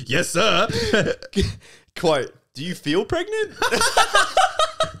 Just, yes, sir. Quote, do you feel pregnant?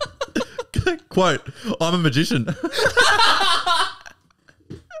 Quote, I'm a magician.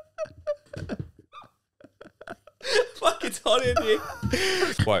 Fuck, it's hot in here.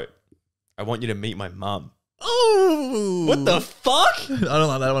 Quote, I want you to meet my mum. Oh. What the fuck? I don't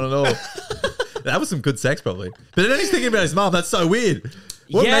like that one at all. That was some good sex, probably. But then he's thinking about his mum. That's so weird.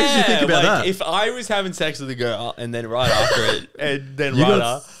 What makes you think about that? If I was having sex with a girl and then right after it, and then You right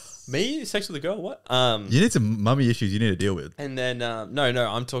got- after me, sex with a girl, what? You need some mummy issues you need to deal with. And then no,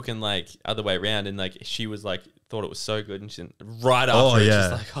 I'm talking like other way around, and like she was like thought it was so good, and she right after Oh, it,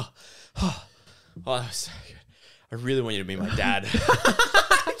 yeah. she's like, oh, that was so good. I really want you to be my dad.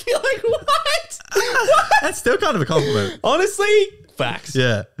 I feel like what? That's still kind of a compliment. Honestly, facts.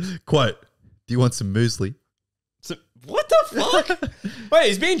 Yeah. Quote, do you want some muesli? So, what the fuck? Wait,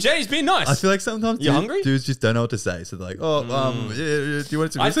 he's being Jay. He's being nice. I feel like sometimes You hungry? dudes just don't know what to say. So they're like, do you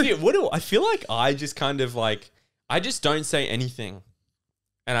want some muesli? I feel like I just kind of like I just don't say anything,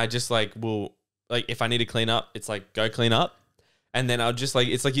 and I just like will like if I need to clean up, it's like go clean up, and then I'll just like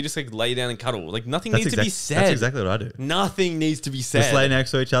it's like you just like lay down and cuddle. Like nothing needs to be said. That's exactly what I do. Nothing needs to be said. Just lay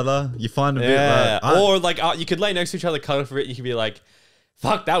next to each other. You find a bit or like you could lay next to each other, cuddle for it. You could be like,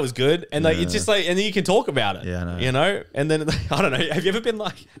 "Fuck, that was good," and like it's just like, and then you can talk about it. Yeah, I know. You know, and then I don't know. Have you ever been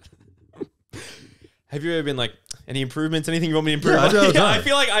like? Have you ever been like, any improvements? Anything you want me to improve? Yeah, I do all the time. I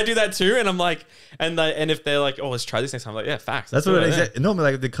feel like I do that too, and I'm like, and if they're like, oh, let's try this next time, I'm like, yeah, facts. That's let's what do it is.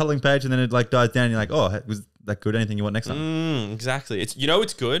 Normally, like the cuddling page, and then it like dies down. And you're like, oh, was that good? Anything you want next time? Exactly. It's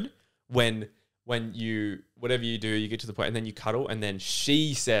it's good when you whatever you do, you get to the point, and then you cuddle, and then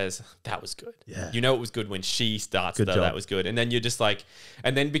she says that was good. Yeah. You know it was good when she starts Good job. that was good, and then you're just like,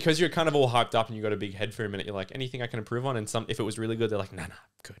 and then because you're kind of all hyped up and you got a big head for a minute, you're like, anything I can improve on, and if it was really good, they're like, nah,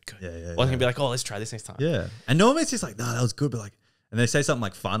 good. Yeah. Or they're gonna be like, oh, let's try this next time. Yeah. And normally it's just like, no, that was good, but like, and they say something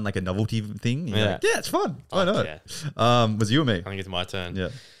like fun, like a novelty thing. And you're like, yeah, it's fun. Why not? Yeah. Was you or me? I think it's my turn. Yeah.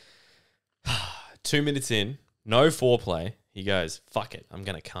 2 minutes in, no foreplay. He goes, fuck it, I'm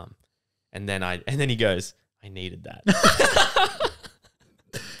gonna come, and then he goes, I needed that.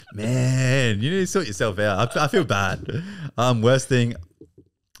 Man, you need to sort yourself out. I feel bad. Worst thing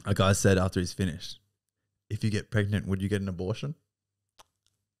a guy said after he's finished. If you get pregnant, would you get an abortion?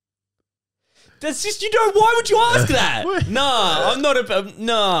 That's just, why would you ask that? Nah, I'm not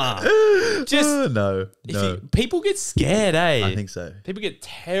nah. Just, no. people get scared, eh? I think so. People get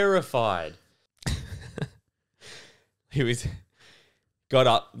terrified. He got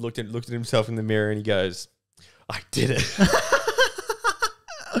up, looked at himself in the mirror, and he goes, I did it.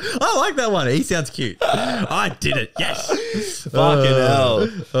 I like that one. He sounds cute. I did it. Yes. Fucking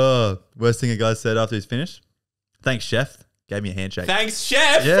hell. Worst thing a guy said after he's finished. Thanks, chef. Gave me a handshake. Thanks,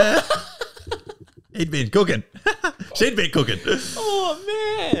 chef. Yeah. He'd been cooking. She'd been cooking.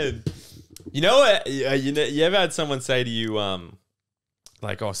 Oh, man. You know what? You ever had someone say to you,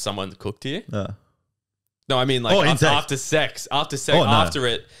 like, oh, someone cooked here? No, I mean, like, after sex, after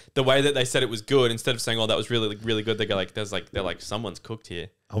it, the way that they said it was good, instead of saying, oh, that was really, really good, they go like, they're like, someone's cooked here.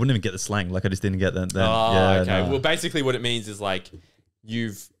 I wouldn't even get the slang. Like, I just didn't get that. Oh, yeah, okay. No. Well, basically what it means is like,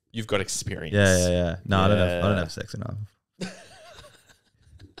 you've got experience. Yeah. No, I don't have sex enough.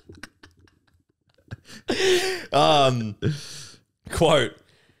 Quote,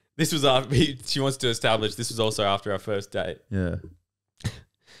 This was after she wants to establish this was also after our first date. Yeah.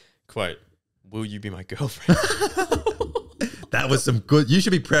 Quote, will you be my girlfriend? That was some good. You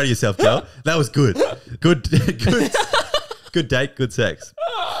should be proud of yourself, girl. That was good. Good date, good sex.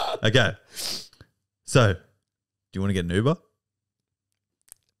 Okay. So, do you want to get an Uber?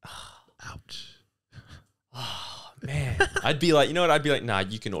 Ouch. Oh, man. I'd be like, you know what? I'd be like, nah,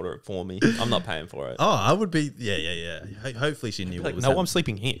 you can order it for me. I'm not paying for it. Oh, I would be. Yeah. Hopefully she knew what Like, was no, happening. I'm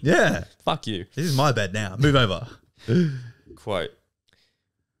sleeping here. Yeah. Fuck you. This is my bed now. Move over. Quote,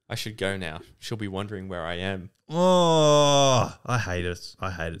 I should go now. She'll be wondering where I am. Oh, I hate it.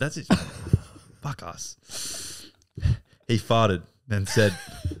 That's it. Fuck us. He farted and said,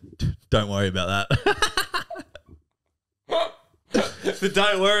 don't worry about that. The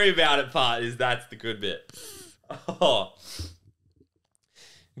don't worry about it part that's the good bit. Oh.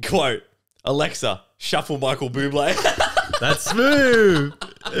 Quote, Alexa, shuffle Michael Bublé. That's smooth.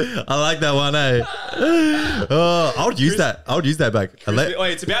 I like that one, eh? Oh, I would use that. Back.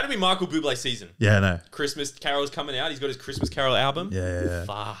 Wait, it's about to be Michael Bublé season. Yeah, no. Christmas Carol's coming out. He's got his Christmas Carol album. Yeah.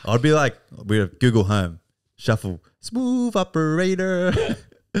 Fuck. I'd be like, we'd Google Home, shuffle, smooth operator.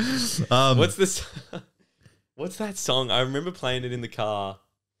 What's this? What's that song? I remember playing it in the car.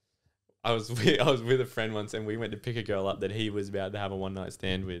 I was with a friend once, and we went to pick a girl up that he was about to have a one night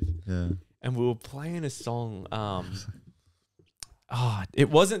stand with. Yeah. And we were playing a song.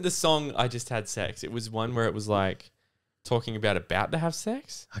 It wasn't the song I Just Had Sex. It was one where it was like talking about to have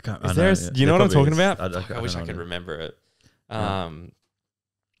sex. I can't. Do you know what I'm talking about? I wish I don't could know. remember it. Yeah.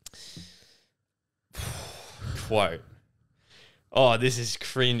 Quote. Oh, this is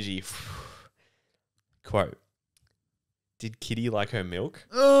cringy. Quote. Did Kitty like her milk?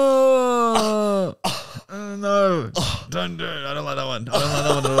 Oh, no. Don't do it. I don't like that one. I don't like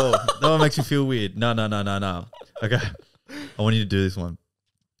that one at all. That one makes me feel weird. No. Okay. I want you to do this one.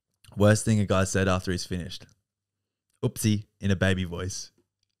 Worst thing a guy said after he's finished. Oopsie, in a baby voice.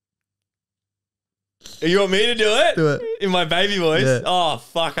 You want me to do it? Do it. In my baby voice? Yeah. Oh,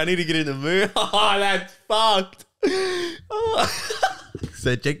 fuck. I need to get in the mood. Oh, that's fucked. Oh.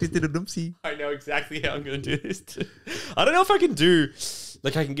 So Jake just did an oopsie. I know exactly how I'm going to do this too. I don't know if I can do,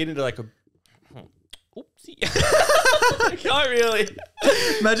 like I can get into like a, oopsie. I can't really.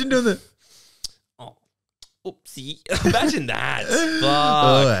 Imagine doing the. Oh, oopsie. Imagine that.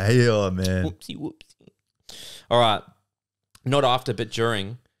 Fuck. Oh, man. Whoopsie, whoopsie. All right. Not after, but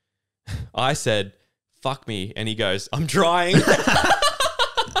during. I said, fuck me. And he goes, I'm trying.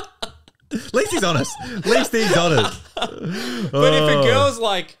 At least he's honest. But if a girl's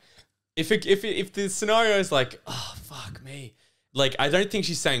like, if the scenario is like, oh, fuck me. Like, I don't think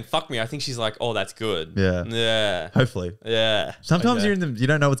she's saying fuck me. I think she's like, oh, that's good. Yeah. Yeah. Hopefully. Yeah. Sometimes Okay. you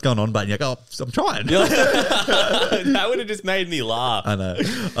don't know what's going on, but you're like, oh, I'm trying. That would have just made me laugh. I know.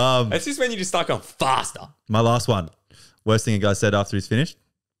 It's just when you just start going faster. My last one. Worst thing a guy said after he's finished.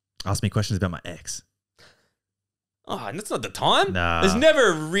 Ask me questions about my ex. Oh, and that's not the time. Nah. There's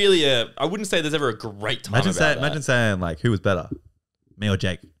never really I wouldn't say there's ever a great time Imagine saying like, who was better, me or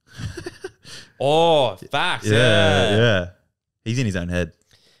Jake? Oh, facts. Yeah. He's in his own head.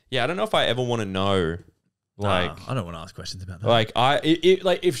 Yeah, I don't know if I ever want to know. Like, I don't want to ask questions about that.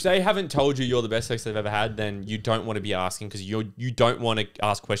 like if they haven't told you you're the best sex they've ever had, then you don't want to be asking because you don't want to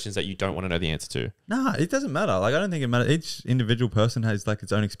ask questions that you don't want to know the answer to. Nah, it doesn't matter. Like, I don't think it matters. Each individual person has like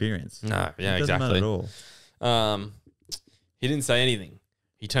its own experience. No, yeah, It doesn't exactly. matter at all. He didn't say anything.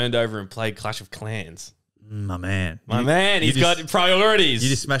 He turned over and played Clash of Clans. My man. My man, he's got priorities. You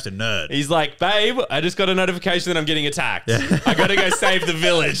just smashed a nerd. He's like, babe, I just got a notification that I'm getting attacked. Yeah. I got to go save the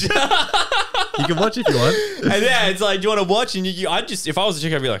village. You can watch if you want. And yeah, it's like, do you want to watch? And if I was a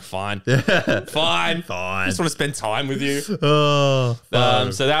chick, I'd be like, fine. Yeah. Fine. I just want to spend time with you. Oh.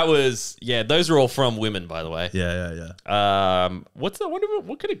 So that was, those are all from women, by the way. Yeah. What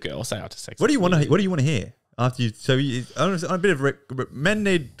could a girl say after sex? What do you want to hear after you? So on a bit of men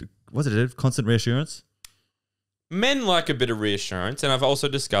need constant reassurance. Men like a bit of reassurance, and I've also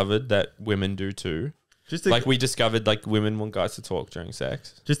discovered that women do too. We discovered like women want guys to talk during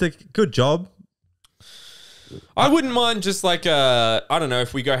sex. Just a good job. I wouldn't mind just like I don't know,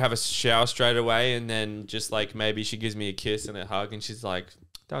 if we go have a shower straight away and then just like maybe she gives me a kiss and a hug and she's like,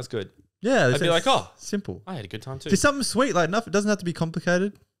 that was good. Yeah, I'd be like, oh, simple. I had a good time too. Just something sweet, like enough. It doesn't have to be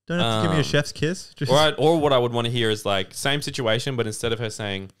complicated. Don't have to give me a chef's kiss. Just Or what I would want to hear is like same situation, but instead of her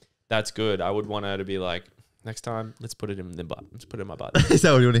saying that's good, I would want her to be like, next time, let's put it in the butt. Let's put it in my butt. Is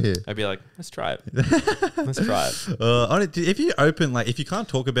that what you want to hear? I'd be like, let's try it. Let's try it. If you open, like, if you can't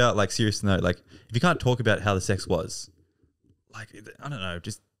talk about, like, serious note, like, if you can't talk about how the sex was, like, I don't know,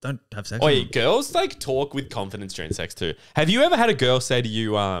 just don't have sex. Oh, with yeah, them. girls like talk with confidence during sex too. Have you ever had a girl say to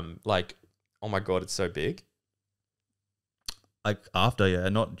you, like, "Oh my god, it's so big"? Like after, yeah,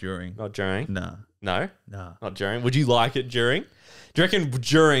 not during. Not during. Nah, No, nah. not during. Would you like it during? Do you reckon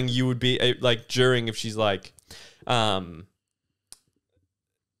during you would be like during if she's like, like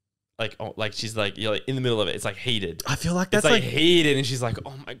she's like you're like in the middle of it. It's like heated. I feel like It's that's like, like heated, and she's like,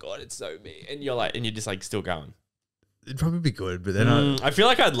 "Oh my god, it's so big," and you're like, and you're just like still going. it'd probably be good, but then I feel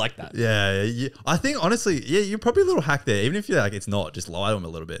like I'd like that. yeah. I think honestly, yeah, you're probably a little hack there. Even if you're like, it's not, just lie to him a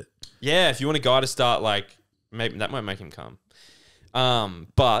little bit. Yeah, if you want a guy to start like, maybe that might make him come.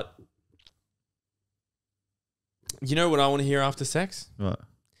 But you know what I want to hear after sex? What?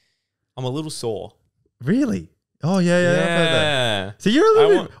 I'm a little sore. Really? Oh yeah. I've heard that. Yeah. So you're a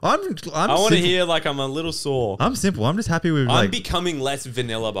little bit. I'm I want to simple. hear like I'm a little sore. I'm simple. I'm just happy with I'm like. becoming less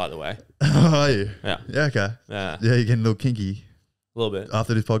vanilla, by the way. Are you? Yeah. Yeah. Okay. Yeah. Yeah, you're getting a little kinky A little bit.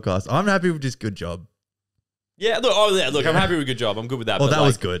 after this podcast. I'm happy with just good job. Yeah. Look. I'm happy with good job. I'm good with that. Oh, but that like,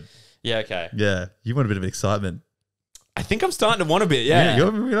 was good. Yeah. Okay. Yeah, you want a bit of excitement. I think I'm starting to want a bit. Yeah. You're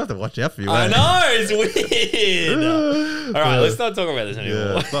gonna have to watch out for you. I eh? know. It's weird. All right. Let's not talk about this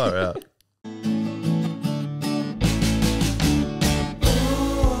anymore. Yeah, far out.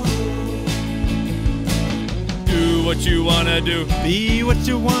 Do what you wanna do. Be what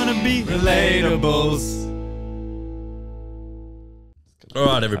you wanna be. Relatables. All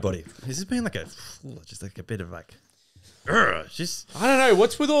right, everybody. This has been like just like a bit of like, just I don't know.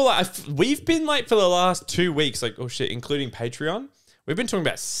 What's with all that? We've been like for the last 2 weeks, like, oh shit, including Patreon. We've been talking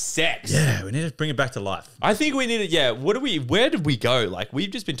about sex. yeah. We need to bring it back to life. I think we need to, yeah. Where did we go? Like,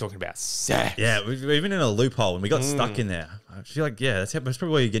 we've just been talking about sex. Yeah, we've been in a loophole and we got stuck in there. I feel like that's probably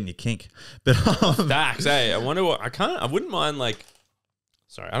where you're getting your kink. But Facts, hey. I wonder what, I wouldn't mind like,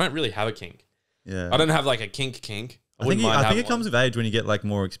 sorry, I don't really have a kink. yeah, I don't have like a kink. I wouldn't mind I think having it comes one. with age when you get like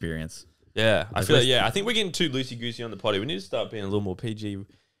more experience. Yeah, I feel least- like, I think we're getting too loosey-goosey on the potty. We need to start being a little more PG-13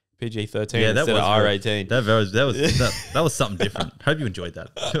 Yeah, that instead of was R18. That was something different. Hope you enjoyed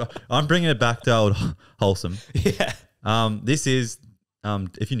that. I'm bringing it back to old wholesome. Yeah. This is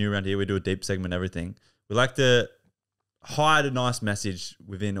if you're new around here, we do a deep segment, everything. We like to hide a nice message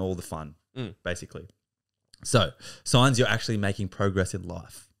within all the fun, basically. So signs you're actually making progress in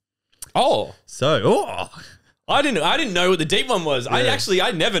life. Oh. So I didn't know what the deep one was. Yeah.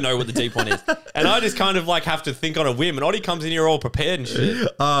 I never know what the deep one is. And I just kind of like have to think on a whim. And Oddie comes in here all prepared and shit.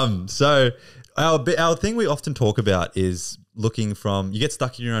 So our thing we often talk about is looking from, you get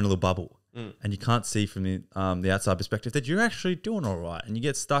stuck in your own little bubble and you can't see from the outside perspective that you're actually doing all right. And you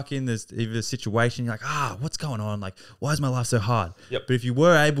get stuck in this either situation, you're like, what's going on? Like, why is my life so hard? Yep. But if you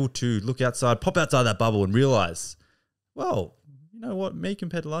were able to look outside, pop outside that bubble and realize, well, you know what, me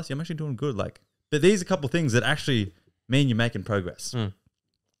compared to last year, I'm actually doing good. Like, but these are a couple of things that actually mean you're making progress.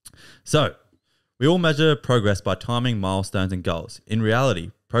 So we all measure progress by timing, milestones, and goals. In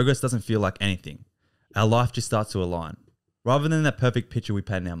reality, progress doesn't feel like anything. Our life just starts to align, rather than that perfect picture we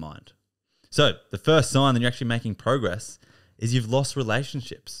paint in our mind. So the first sign that you're actually making progress is you've lost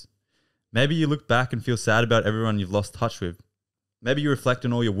relationships. Maybe you look back and feel sad about everyone you've lost touch with. Maybe you reflect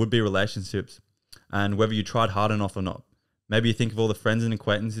on all your would-be relationships and whether you tried hard enough or not. Maybe you think of all the friends and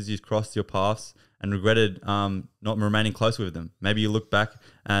acquaintances you've crossed your paths and regretted not remaining close with them. Maybe you look back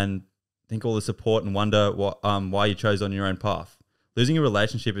and think all the support and wonder why you chose on your own path. Losing a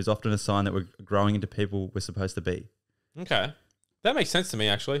relationship is often a sign that we're growing into people we're supposed to be. Okay. That makes sense to me,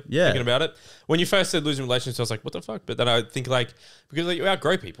 actually. Yeah. Thinking about it. When you first said losing relationships, I was like, what the fuck? But then I think like, because like, you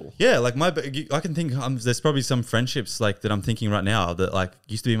outgrow people. Yeah, like I can think there's probably some friendships like that I'm thinking right now that like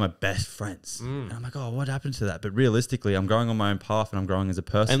used to be my best friends. And I'm like, oh, what happened to that? But realistically, I'm growing on my own path and I'm growing as a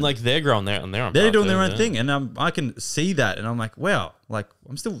person. And like they're growing their own They're path doing too, their own yeah. thing. And I can see that. And I'm like, wow, like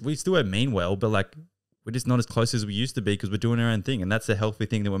we still mean well, but like we're just not as close as we used to be because we're doing our own thing. And that's a healthy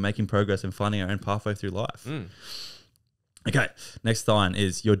thing that we're making progress and finding our own pathway through life. Okay, next sign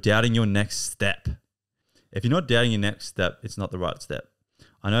is you're doubting your next step. If you're not doubting your next step, it's not the right step.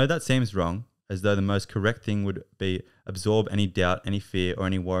 I know that seems wrong, as though the most correct thing would be absorb any doubt, any fear, or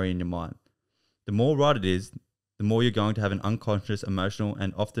any worry in your mind. The more right it is, the more you're going to have an unconscious, emotional,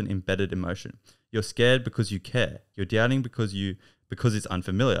 and often embedded emotion. You're scared because you care. You're doubting because it's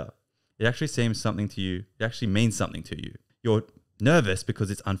unfamiliar. It actually seems something to you. It actually means something to you. You're nervous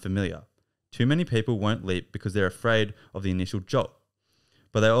because it's unfamiliar. Too many people won't leap because they're afraid of the initial jolt,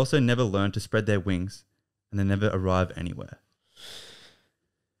 but they also never learn to spread their wings and they never arrive anywhere.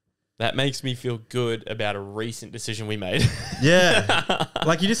 That makes me feel good about a recent decision we made. Yeah.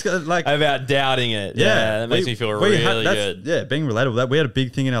 Like you just got like about doubting it. Yeah. That makes me feel really good. Yeah, being relatable. That we had a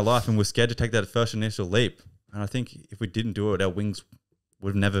big thing in our life and we're scared to take that first initial leap. And I think if we didn't do it, our wings would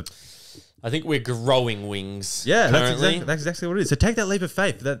have never. I think we're growing wings. Yeah, currently. that's exactly what it is. So take that leap of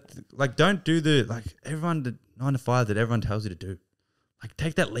faith. That like don't do the like everyone the 9 to 5 that everyone tells you to do. Like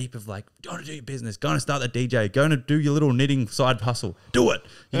take that leap of like going to do your business, going to start that DJ, going to do your little knitting side hustle. Do it.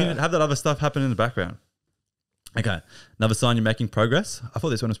 You can have that other stuff happen in the background. Okay, another sign you're making progress. I thought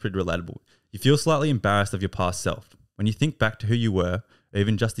this one was pretty relatable. You feel slightly embarrassed of your past self. When you think back to who you were, or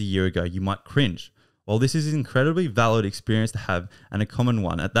even just a year ago, you might cringe. While this is an incredibly valid experience to have and a common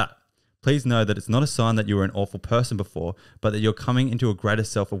one at that, please know that it's not a sign that you were an awful person before, but that you're coming into a greater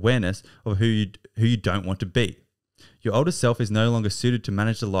self-awareness of who you don't want to be. Your older self is no longer suited to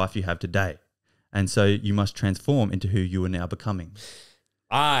manage the life you have today, and so you must transform into who you are now becoming.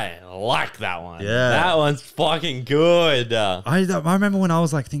 I like that one. Yeah. That one's fucking good. I remember when I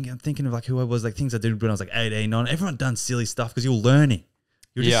was like thinking of like who I was, like things I did when I was like 18, 9. Everyone done silly stuff because you're learning.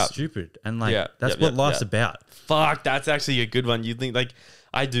 You're just stupid. And like that's what life's about. Fuck, that's actually a good one. You think like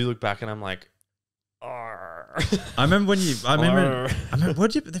I do look back and I'm like, Arr. I remember what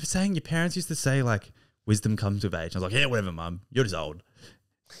they were saying your parents used to say like wisdom comes with age. I was like, yeah, whatever, mum. You're just old.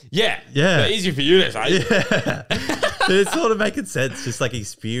 Yeah. Yeah. Easier for you to say. Yeah. But it's sort of making sense, just like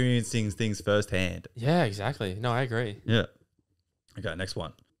experiencing things firsthand. Yeah, exactly. No, I agree. Yeah. Okay, next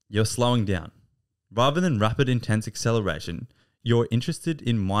one. You're slowing down. Rather than rapid, intense acceleration, you're interested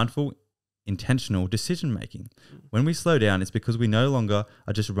in mindful, intentional decision making. When we slow down, it's because we no longer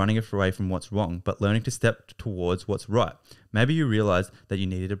are just running away from what's wrong, but learning to step towards what's right. Maybe you realized that you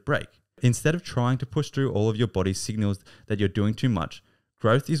needed a break. Instead of trying to push through all of your body's signals that you're doing too much,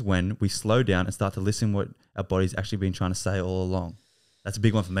 growth is when we slow down and start to listen what our body's actually been trying to say all along. That's a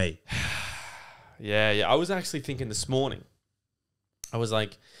big one for me. Yeah. I was actually thinking this morning. I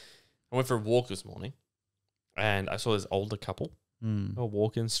went for a walk this morning and I saw this older couple. They were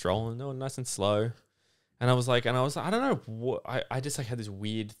walking, strolling, they were nice and slow. And I was like, I don't know what, I just like had this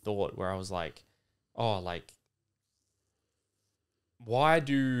weird thought where I was like, oh, like, why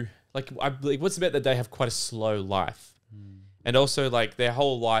do, what's about that they have quite a slow life? And also like their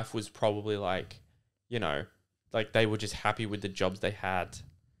whole life was probably like, you know, like they were just happy with the jobs they had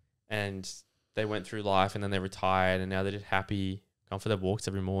and they went through life and then they retired and now they're just happy, going for their walks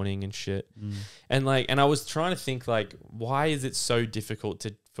every morning and shit. And I was trying to think like, why is it so difficult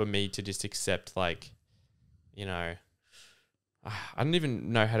for me to just accept like, you know, I don't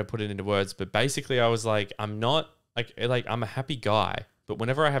even know how to put it into words, but basically I was like, I'm not like I'm a happy guy, but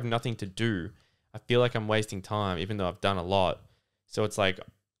whenever I have nothing to do, I feel like I'm wasting time, even though I've done a lot. So it's like,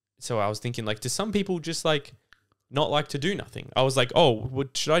 so I was thinking like, do some people just like not like to do nothing? I was like, oh,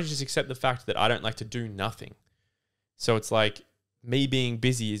 should I just accept the fact that I don't like to do nothing? So it's like me being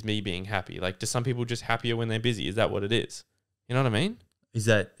busy is me being happy. Like, do some people just happier when they're busy? Is that what it is? You know what I mean?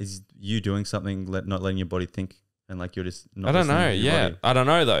 Is you doing something, not letting your body think and like you're just not I don't know. listening to your Yeah. body? I don't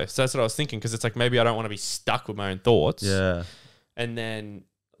know though. So that's what I was thinking. Cause it's like, maybe I don't want to be stuck with my own thoughts. Yeah. And then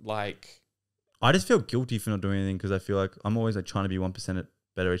like, I just feel guilty for not doing anything because I feel like I'm always like trying to be 1%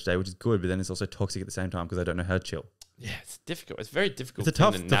 better each day, which is good, but then it's also toxic at the same time because I don't know how to chill. yeah, it's difficult. It's very difficult It's a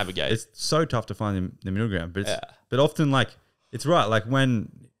tough to navigate. It's so tough to find the middle ground, but Yeah. but often like it's right. Like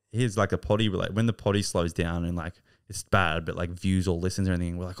when here's like a potty, when the potty slows down and like it's bad, but like views or listens or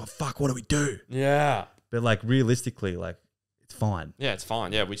anything, we're like, oh fuck, what do we do? Yeah. But like realistically, like it's fine. Yeah, it's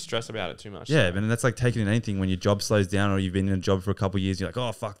fine. Yeah, we stress about it too much. Yeah, so. but that's like taking in anything when your job slows down or you've been in a job for a couple of years. You're like,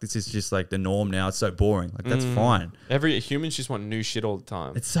 oh fuck, this is just like the norm now. It's so boring. Like that's fine. Humans just want new shit all the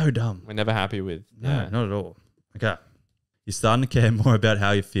time. It's so dumb. We're never happy with. No, Yeah. not at all. Okay. You're starting to care more about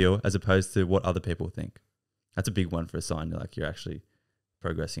how you feel as opposed to what other people think. That's a big one for a sign like you're actually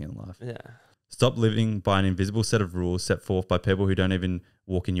progressing in life. Yeah. Stop living by an invisible set of rules set forth by people who don't even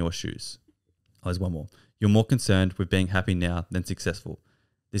walk in your shoes. Oh, there's one more. You're more concerned with being happy now than successful.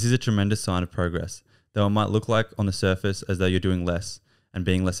 This is a tremendous sign of progress. Though it might look like on the surface as though you're doing less and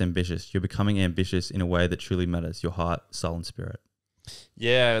being less ambitious, you're becoming ambitious in a way that truly matters, your heart, soul, and spirit.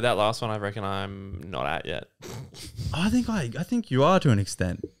 Yeah, that last one I reckon I'm not at yet. I think you are to an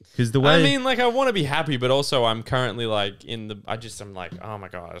extent. Because the way I mean, like, I want to be happy, but also I'm currently like I'm like, oh my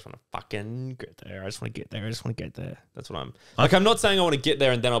God, I just want to fucking get there. I just want to get there. I just want to get there. That's what I'm like. I'm not saying I want to get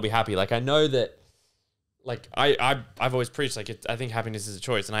there and then I'll be happy. Like, I know that, like, I've always preached, like, I think happiness is a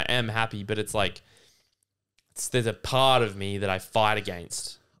choice and I am happy, but it's like, there's a part of me that I fight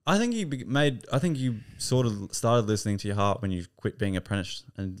against. I think you sort of started listening to your heart when you quit being apprentice,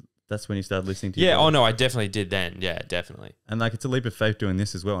 and that's when you started listening to your body. Oh no, I definitely did then. Yeah, definitely. And like it's a leap of faith doing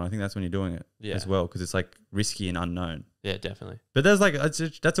this as well, and I think that's when you're doing it as well because it's like risky and unknown. Yeah, definitely. But there's like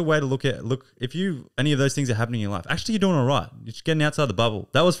that's a way to look if any of those things are happening in your life. Actually, you're doing all right. You're just getting outside the bubble.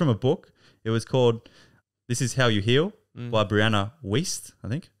 That was from a book. It was called "This Is How You Heal." by Brianna Wiest, I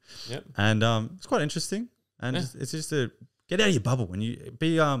think. Yep. And it's quite interesting. And it's just a get out of your bubble when you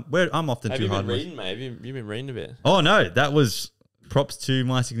be where I'm often Have too you been hard. reading, mate? You've been reading a bit. Oh no, that was props to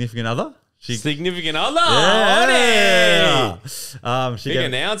my significant other. Significant other. Yeah. Big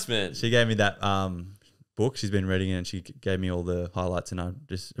announcement. She gave me that book. She's been reading it, and she gave me all the highlights, and I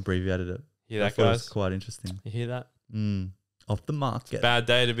just abbreviated it. Hear that, I thought it guys? was quite interesting. You hear that? Off the market. Bad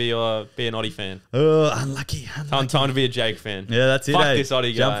day to be an Oddie fan. Oh, unlucky. Time to be a Jake fan. Yeah, that's it. Fuck this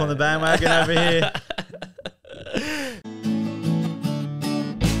Oddie guy. Jump on the bandwagon over here.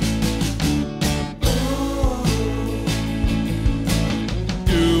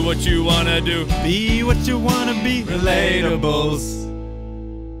 Do what you wanna do. Be what you wanna be. Relatables.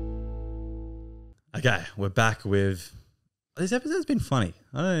 Okay, we're back with. This episode's been funny.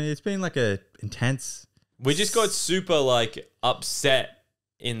 I don't know. It's been like a intense. We just got super like upset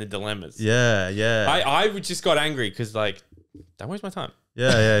in the dilemmas. Yeah. I just got angry because like, don't waste my time.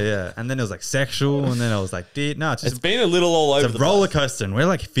 Yeah. And then it was like sexual, and then I was like, no, it's It's just been a little all over it's the a roller place. coaster, and we're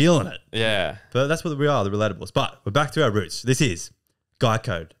like feeling it. Yeah. But that's what we are, the relatables. But we're back to our roots. This is guy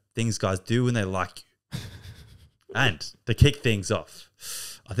code. Things guys do when they like you. And to kick things off,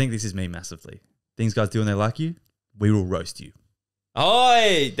 I think this is me massively. Things guys do when they like you, we will roast you.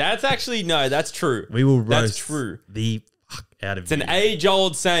 Oh, that's actually, no, that's true. We will roast That's true. the fuck out of It's you. an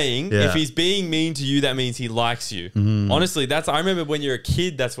age-old saying. Yeah. If he's being mean to you, that means he likes you. Honestly, I remember when you're a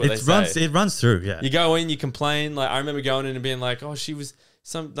kid, that's what they say. It runs through, yeah. You go in, you complain. Like I remember going in and being like, "Oh, she was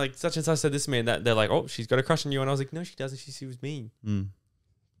like such and such said this to me," and that they're like, "Oh, she's got a crush on you," and I was like, "No, she doesn't. She was mean."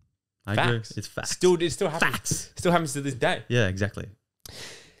 I agree. Facts. It's facts. It still happens. Facts. Still happens to this day. Yeah, exactly.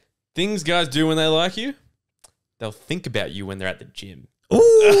 Things guys do when they like you, they'll think about you when they're at the gym. Ooh.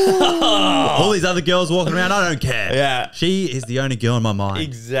 All these other girls walking around, I don't care. Yeah. She is the only girl in my mind.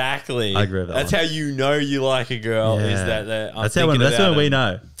 Exactly. I agree with that That's one. how you know you like a girl. Yeah. Is that That's when we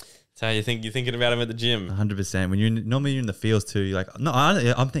know. That's how you're thinking about him at the gym. 100%. When you're in the fields too, you're like, no,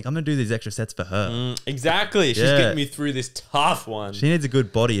 I'm gonna do these extra sets for her. Exactly. She's Yeah. getting me through this tough one. She needs a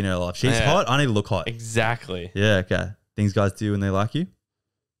good body in her life. She's hot. I need to look hot. Exactly. Yeah. Okay. Things guys do when they like you.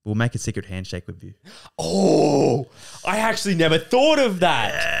 We'll make a secret handshake with you. Oh, I actually never thought of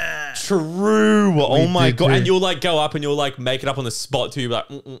that. Yeah. True. Oh my did God. too. And you'll like go up and you'll like make it up on the spot too. You'll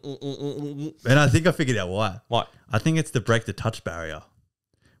be like, And I think I figured out why. What? I think it's to break the touch barrier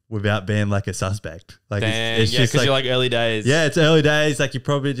without being like a suspect. Like Damn, it's yeah, just because you're like early days. yeah, it's early days. Like you're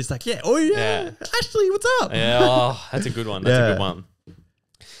probably just like, yeah, oh yeah, Yeah. Ashley, what's up? Yeah, oh, that's a good one. That's a Yeah. good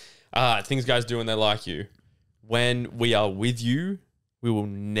one. Things guys do when they like you. When we are with you, we will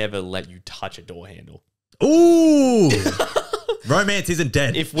never let you touch a door handle. Ooh. Romance isn't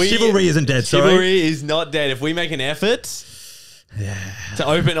dead. Chivalry isn't dead. Chivalry is not dead. If we make an effort to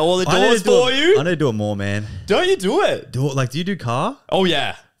open all the I need doors to do for it- you, I need to do it more, man. don't you do it? Do it like, do you do car? Oh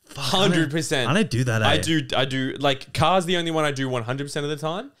yeah, I 100%. need to do that. I eh? do. Like cars, the only one I do 100% of the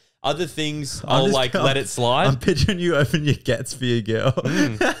time. Other things, I'm I'll just- like let it slide. I'm picturing you open your gets for your girl.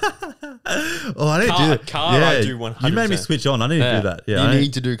 Oh, I need to do that. Car, I do 100%. You made me switch on. I need to do that. Yeah, you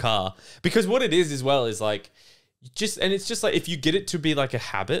need to do car because what it is as well is like it's just like if you get it to be like a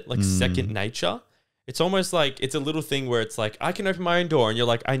habit, like second nature. It's almost like it's a little thing where it's like I can open my own door, and you're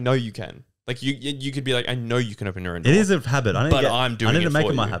like, I know you can. Like you could be like, I know you can open your own door. It is a habit. I need to make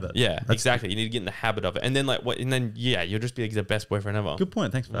it my habit. Yeah, That's exactly. You need to get in the habit of it, and then like what? And then yeah, you'll just be like the best boyfriend ever. good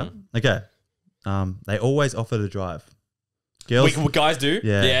point. Thanks for that. Okay. They always offer to drive. Girls, What guys do?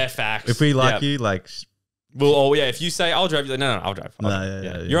 Yeah. Yeah, facts. if we like Yeah. you, like, Well, oh yeah, if you say I'll drive, you're like, no, I'll drive. No, Yeah.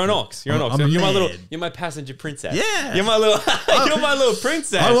 yeah. You're an ox. You're an ox. I'm a You're my man. you're my passenger princess. Yeah. You're my little you're my little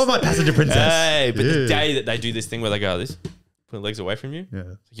princess. I want my passenger princess. Hey, but the Yeah. day that they do this thing where they go this, put their legs away from you, Yeah.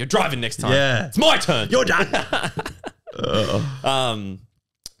 you're driving next time. Yeah. It's my turn. You're done.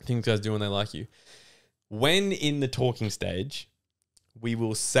 Things guys do when they like you. When in the talking stage, we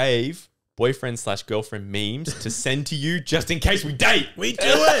will save boyfriend/girlfriend memes to send to you just in case we date. We do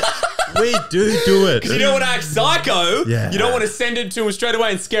it. We do it. Because you don't want to act psycho. Yeah. You don't want to send it to him straight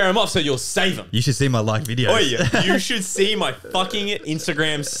away and scare him off, so you'll save him. You should see my like videos. Oh yeah, you should see my fucking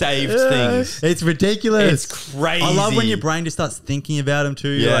Instagram saved things. It's ridiculous. It's crazy. I love when your brain just starts thinking about them too.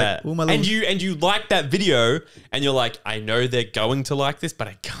 You're Yeah, like, oh, my little... and you like that video, and you're like, I know they're going to like this, but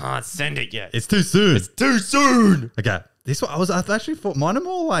I can't send it yet. It's too soon. It's too soon. Okay. This one, I actually thought mine are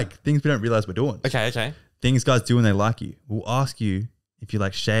more like things we don't realize we're doing. Okay. Things guys do when they like you. We'll ask you if you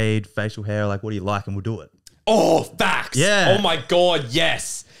like shade, facial hair, like what do you like, and we'll do it. Oh, facts. Yeah. Oh my god,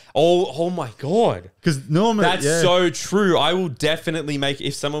 yes. Oh my god. Because normally That's so true. I will definitely make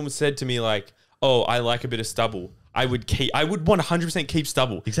if someone said to me like, "Oh, I like a bit of stubble." I would 100% keep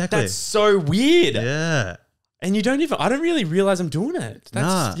stubble. Exactly. That's so weird. Yeah. And you don't even, I don't really realize I'm doing it.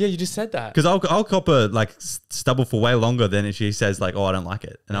 That's, yeah, you just said that. Because I'll cop a like stubble for way longer than if she says like, oh, I don't like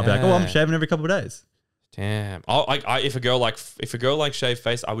it. And I'll be like, oh, I'm shaving every couple of days. Damn. If a girl like shaved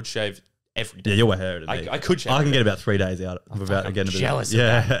face, I would shave every day. Yeah, you're way ahead of me. I could shave. I can get about 3 days out without getting a bit jealous of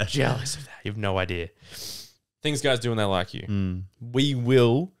that. Jealous of that. You have no idea. Things guys do when they like you. We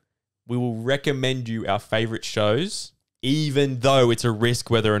will recommend you our favorite shows, even though it's a risk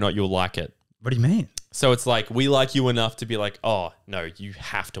whether or not you'll like it. What do you mean? So it's like we like you enough to be like, oh no, you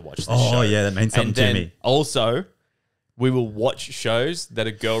have to watch this show. Oh yeah, that means something to me. Also, we will watch shows that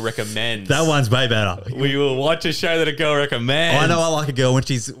a girl recommends. That one's way better. We will watch a show that a girl recommends. I know I like a girl when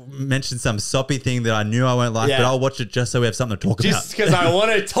she's mentioned some soppy thing that I knew I won't like, but I'll watch it just so we have something to talk about. Just because I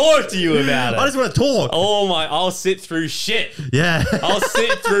want to talk to you about it. I just want to talk. I'll sit through shit. Yeah. I'll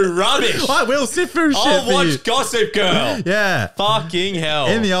sit through rubbish. I will sit through shit. I'll watch Gossip Girl. Yeah. Fucking hell.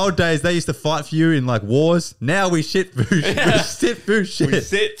 In the old days, they used to fight for you in like wars. Now we shit through shit. We sit through shit. We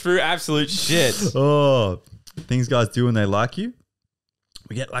sit through absolute shit. Oh, things guys do when they like you.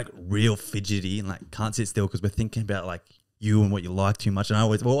 We get like real fidgety and like can't sit still because we're thinking about like you and what you like too much. And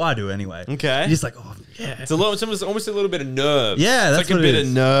I do anyway. Okay. You're just like, oh yeah. It's almost a little bit of nerves. Yeah, that's like what a bit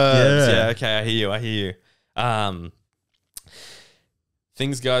of nerves. Yeah. Yeah. Okay, I hear you.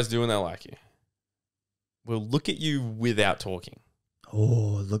 Things guys do when they like you. We'll look at you without talking.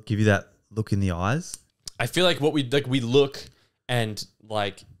 Oh, look, give you that look in the eyes. I feel like we look and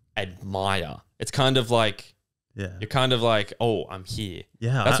like admire. It's kind of like, yeah, you're kind of like, oh, I'm here.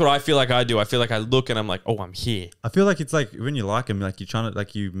 Yeah, that's what I feel like I do. I feel like I look and I'm like, oh, I'm here. I feel like it's like when you like them, like you're trying to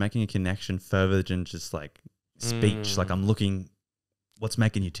like you making a connection further than just like speech. Like I'm looking, what's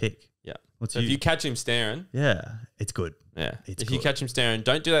making you tick? Yeah. So if you catch him staring, yeah, it's good. Yeah, if you catch him staring,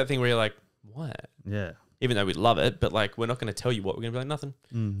 don't do that thing where you're like, what? Yeah. Even though we'd love it, but like we're not going to tell you what. We're going to be like nothing.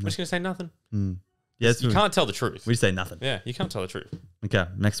 We're just going to say nothing. Yeah, you can't tell the truth. We say nothing. Yeah, you can't tell the truth. Okay,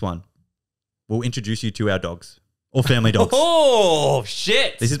 next one. We'll introduce you to our dogs or family dogs. Oh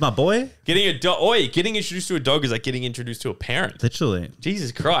shit! This is my boy. Getting introduced to a dog is like getting introduced to a parent. Literally.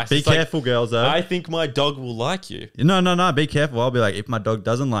 Jesus Christ! Be careful, girls. Though I think my dog will like you. No. Be careful. I'll be like, if my dog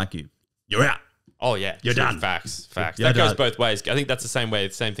doesn't like you, you're out. Oh yeah, you're done. Facts. You're that goes both ways. I think that's the same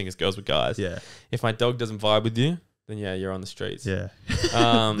thing as girls with guys. Yeah. If my dog doesn't vibe with you, then yeah, you're on the streets. Yeah.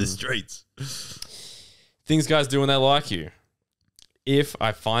 The streets. Things guys do when they like you. If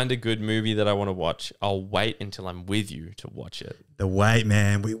I find a good movie that I want to watch, I'll wait until I'm with you to watch it. The wait,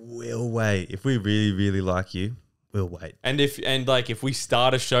 man. We will wait. If we really, really like you, we'll wait. And if we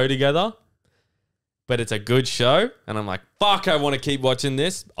start a show together, but it's a good show, and I'm like, fuck, I want to keep watching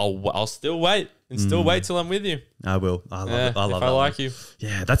this, I'll still wait and still wait till I'm with you. I will. I love it. I love it. If I like you.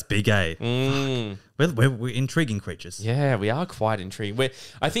 Yeah, that's big, eh? We're intriguing creatures. Yeah, we are quite intriguing.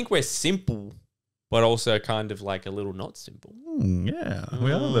 I think we're simple, but also kind of like a little not simple. Yeah, we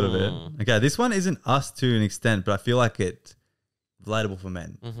are a little bit. Okay, this one isn't us to an extent, but I feel like it's relatable for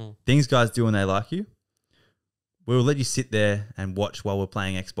men. Things guys do when they like you. We'll let you sit there and watch while we're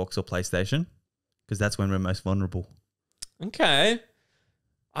playing Xbox or PlayStation, because that's when we're most vulnerable. Okay.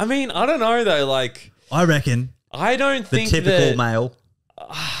 I mean, I don't know though. Like, I reckon I don't think the typical male.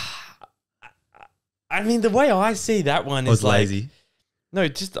 I mean, the way I see that one is like lazy. No,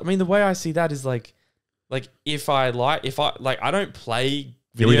 the way I see that is like if I don't play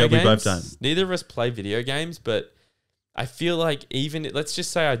video games. We both don't. Neither of us play video games, but I feel like let's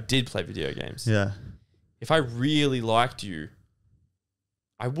just say I did play video games. Yeah. If I really liked you,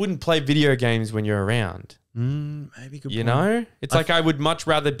 I wouldn't play video games when you're around. Maybe good. You know, it's like I would much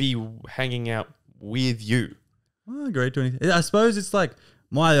rather be hanging out with you. I agree to anything. I suppose it's like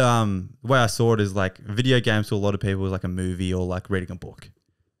my the way I saw it is like video games to a lot of people is like a movie or like reading a book.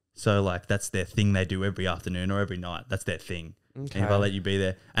 So like that's their thing they do every afternoon or every night. That's their thing. Okay. And if I let you be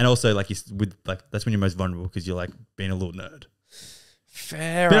there, and also like that's when you're most vulnerable because you're like being a little nerd.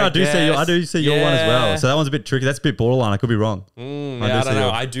 Fair, but I do see your one as well. So that one's a bit tricky. That's a bit borderline. I could be wrong. I don't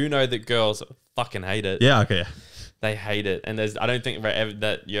know. I do know that girls fucking hate it. Yeah, okay. They hate it, and I don't think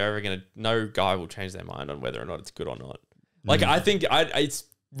that you're ever gonna. No guy will change their mind on whether or not it's good or not. Like I think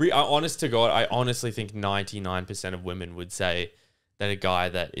honest to God, I honestly think 99% of women would say that a guy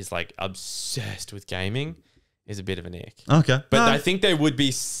that is like obsessed with gaming is a bit of an ick. Okay, but I think there would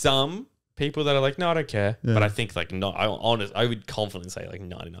be some people that are like, no, I don't care. Yeah. But I think like I would confidently say like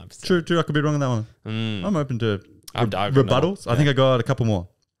 99%. True. I could be wrong on that one. I'm open to rebuttals. Yeah. I think I got a couple more.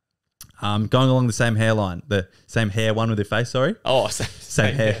 Going along the same hairline, the same hair one with your face. Sorry. Oh,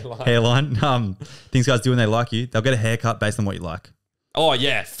 same hairline. Things guys do when they like you, they'll get a haircut based on what you like. Oh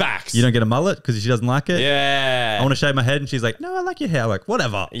yeah, facts. You don't get a mullet because she doesn't like it. Yeah. I want to shave my head, and she's like, "No, I like your hair." I'm like,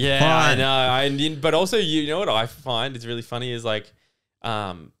 whatever. Yeah, fine. I know. But also, you know what I find is really funny is like,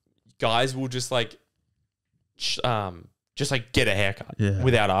 guys will just like get a haircut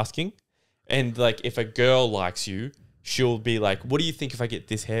without asking, and like if a girl likes you, she'll be like, "What do you think if I get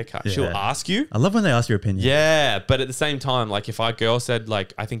this haircut?" Yeah. She'll ask you. I love when they ask your opinion. Yeah, but at the same time, like if a girl said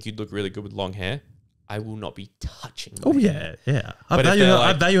like, "I think you'd look really good with long hair," I will not be touching. Oh yeah, yeah. I But if value they're her.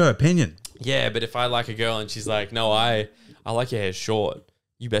 like- I value her opinion. Yeah, but if I like a girl and she's like, "No, I like your hair short,"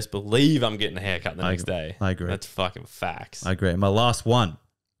 you best believe I'm getting a haircut the next day. I agree. That's fucking facts. I agree. My last one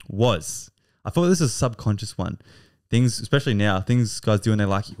was, I thought this was a subconscious one. Things, especially now, things guys do when they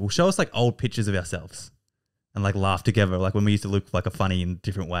like you. Will show us like old pictures of ourselves and like laugh together, like when we used to look like a funny and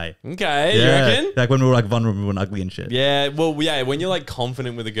different way. Okay, you reckon? Like when we were like vulnerable and ugly and shit. Yeah, well, yeah, when you're like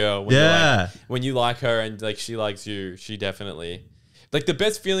confident with a girl, when you like her and like she likes you, she definitely like the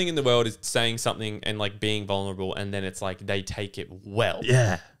best feeling in the world is saying something and like being vulnerable, and then it's like they take it well.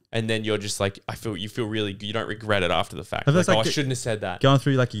 Yeah. And then you're just like, you feel really good. You don't regret it after the fact. I feel Like, like I shouldn't have said that. Going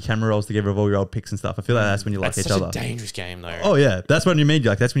through like your camera rolls together of all your old pics and stuff. I feel like that's when you like That's each such other. a dangerous game though. Oh yeah, that's when you mean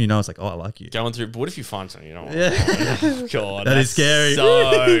like that's when you know it's like, oh, I like you. Going through, but what if you find something you don't want? Yeah. God, That is scary.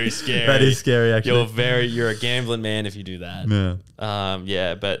 So scary. That is scary. Actually, You're a gambling man if you do that. yeah.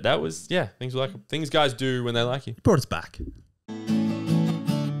 Yeah, but that was things guys do when they like you. Brought us back.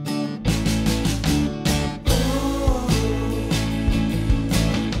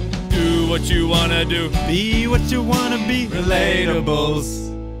 Do what you wanna do. Be what you wanna be. Relatables.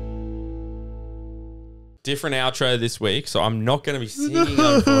 Different outro this week, so I'm not going to be singing.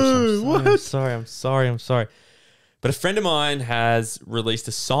 Unfortunately, I'm sorry. But a friend of mine has released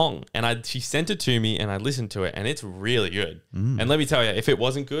a song, and she sent it to me, and I listened to it, and it's really good. And let me tell you, if it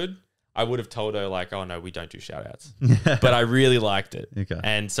wasn't good, I would have told her like, "Oh no, we don't do shout outs." But I really liked it,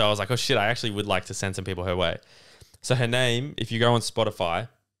 and so I was like, "Oh shit, I actually would like to send some people her way." So her name, if you go on Spotify,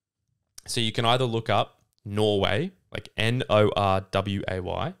 so you can either look up Norway, like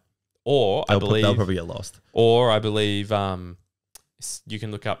Norway. Or they'll probably get lost. Or I believe you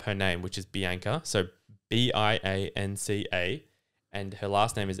can look up her name, which is Bianca. So Bianca, and her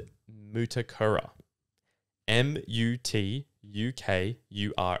last name is Mutakura. Mutukura.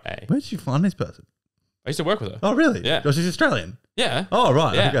 Where did you find this person? I used to work with her. Oh really? Yeah. Oh, she's Australian. Yeah. Oh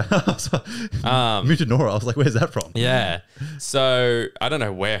right. Yeah. Okay. Mutanora. I was like, where's that from? Yeah. So I don't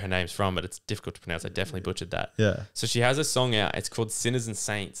know where her name's from, but it's difficult to pronounce. I definitely butchered that. Yeah. So she has a song out. It's called Sinners and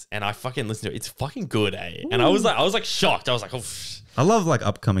Saints, and I fucking listened to it. It's fucking good, eh? And I was like shocked. I was like, oh. I love like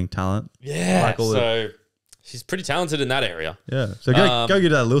upcoming talent. Yeah. Like all she's pretty talented in that area. Yeah. So go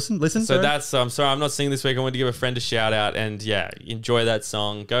give that a listen. Listen. So that's I'm sorry I'm not singing this week. I wanted to give a friend a shout out, and yeah, enjoy that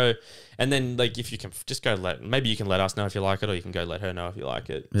song. Go. And then, like, if you can just go maybe you can let us know if you like it, or you can go let her know if you like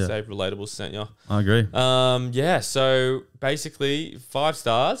it. Yeah. Say Relatable sent you. I agree. Yeah. So basically, 5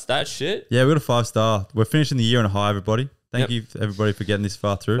 stars. That shit. Yeah, we got a 5-star. We're finishing the year on a high, everybody. Thank you, everybody, for getting this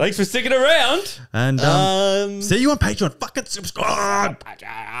far through. Thanks for sticking around. And see you on Patreon. Fucking subscribe.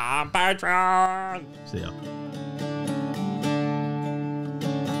 Patreon. See ya.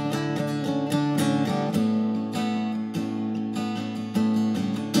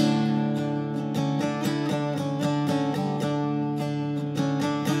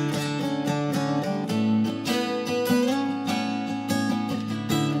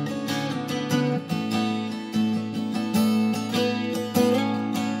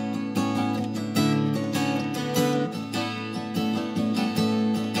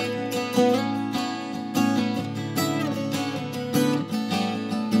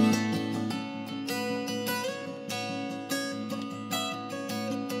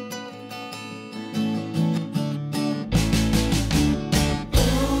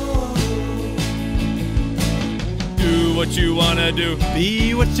 What you wanna do.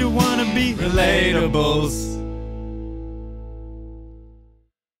 Be what you wanna be. Relatables.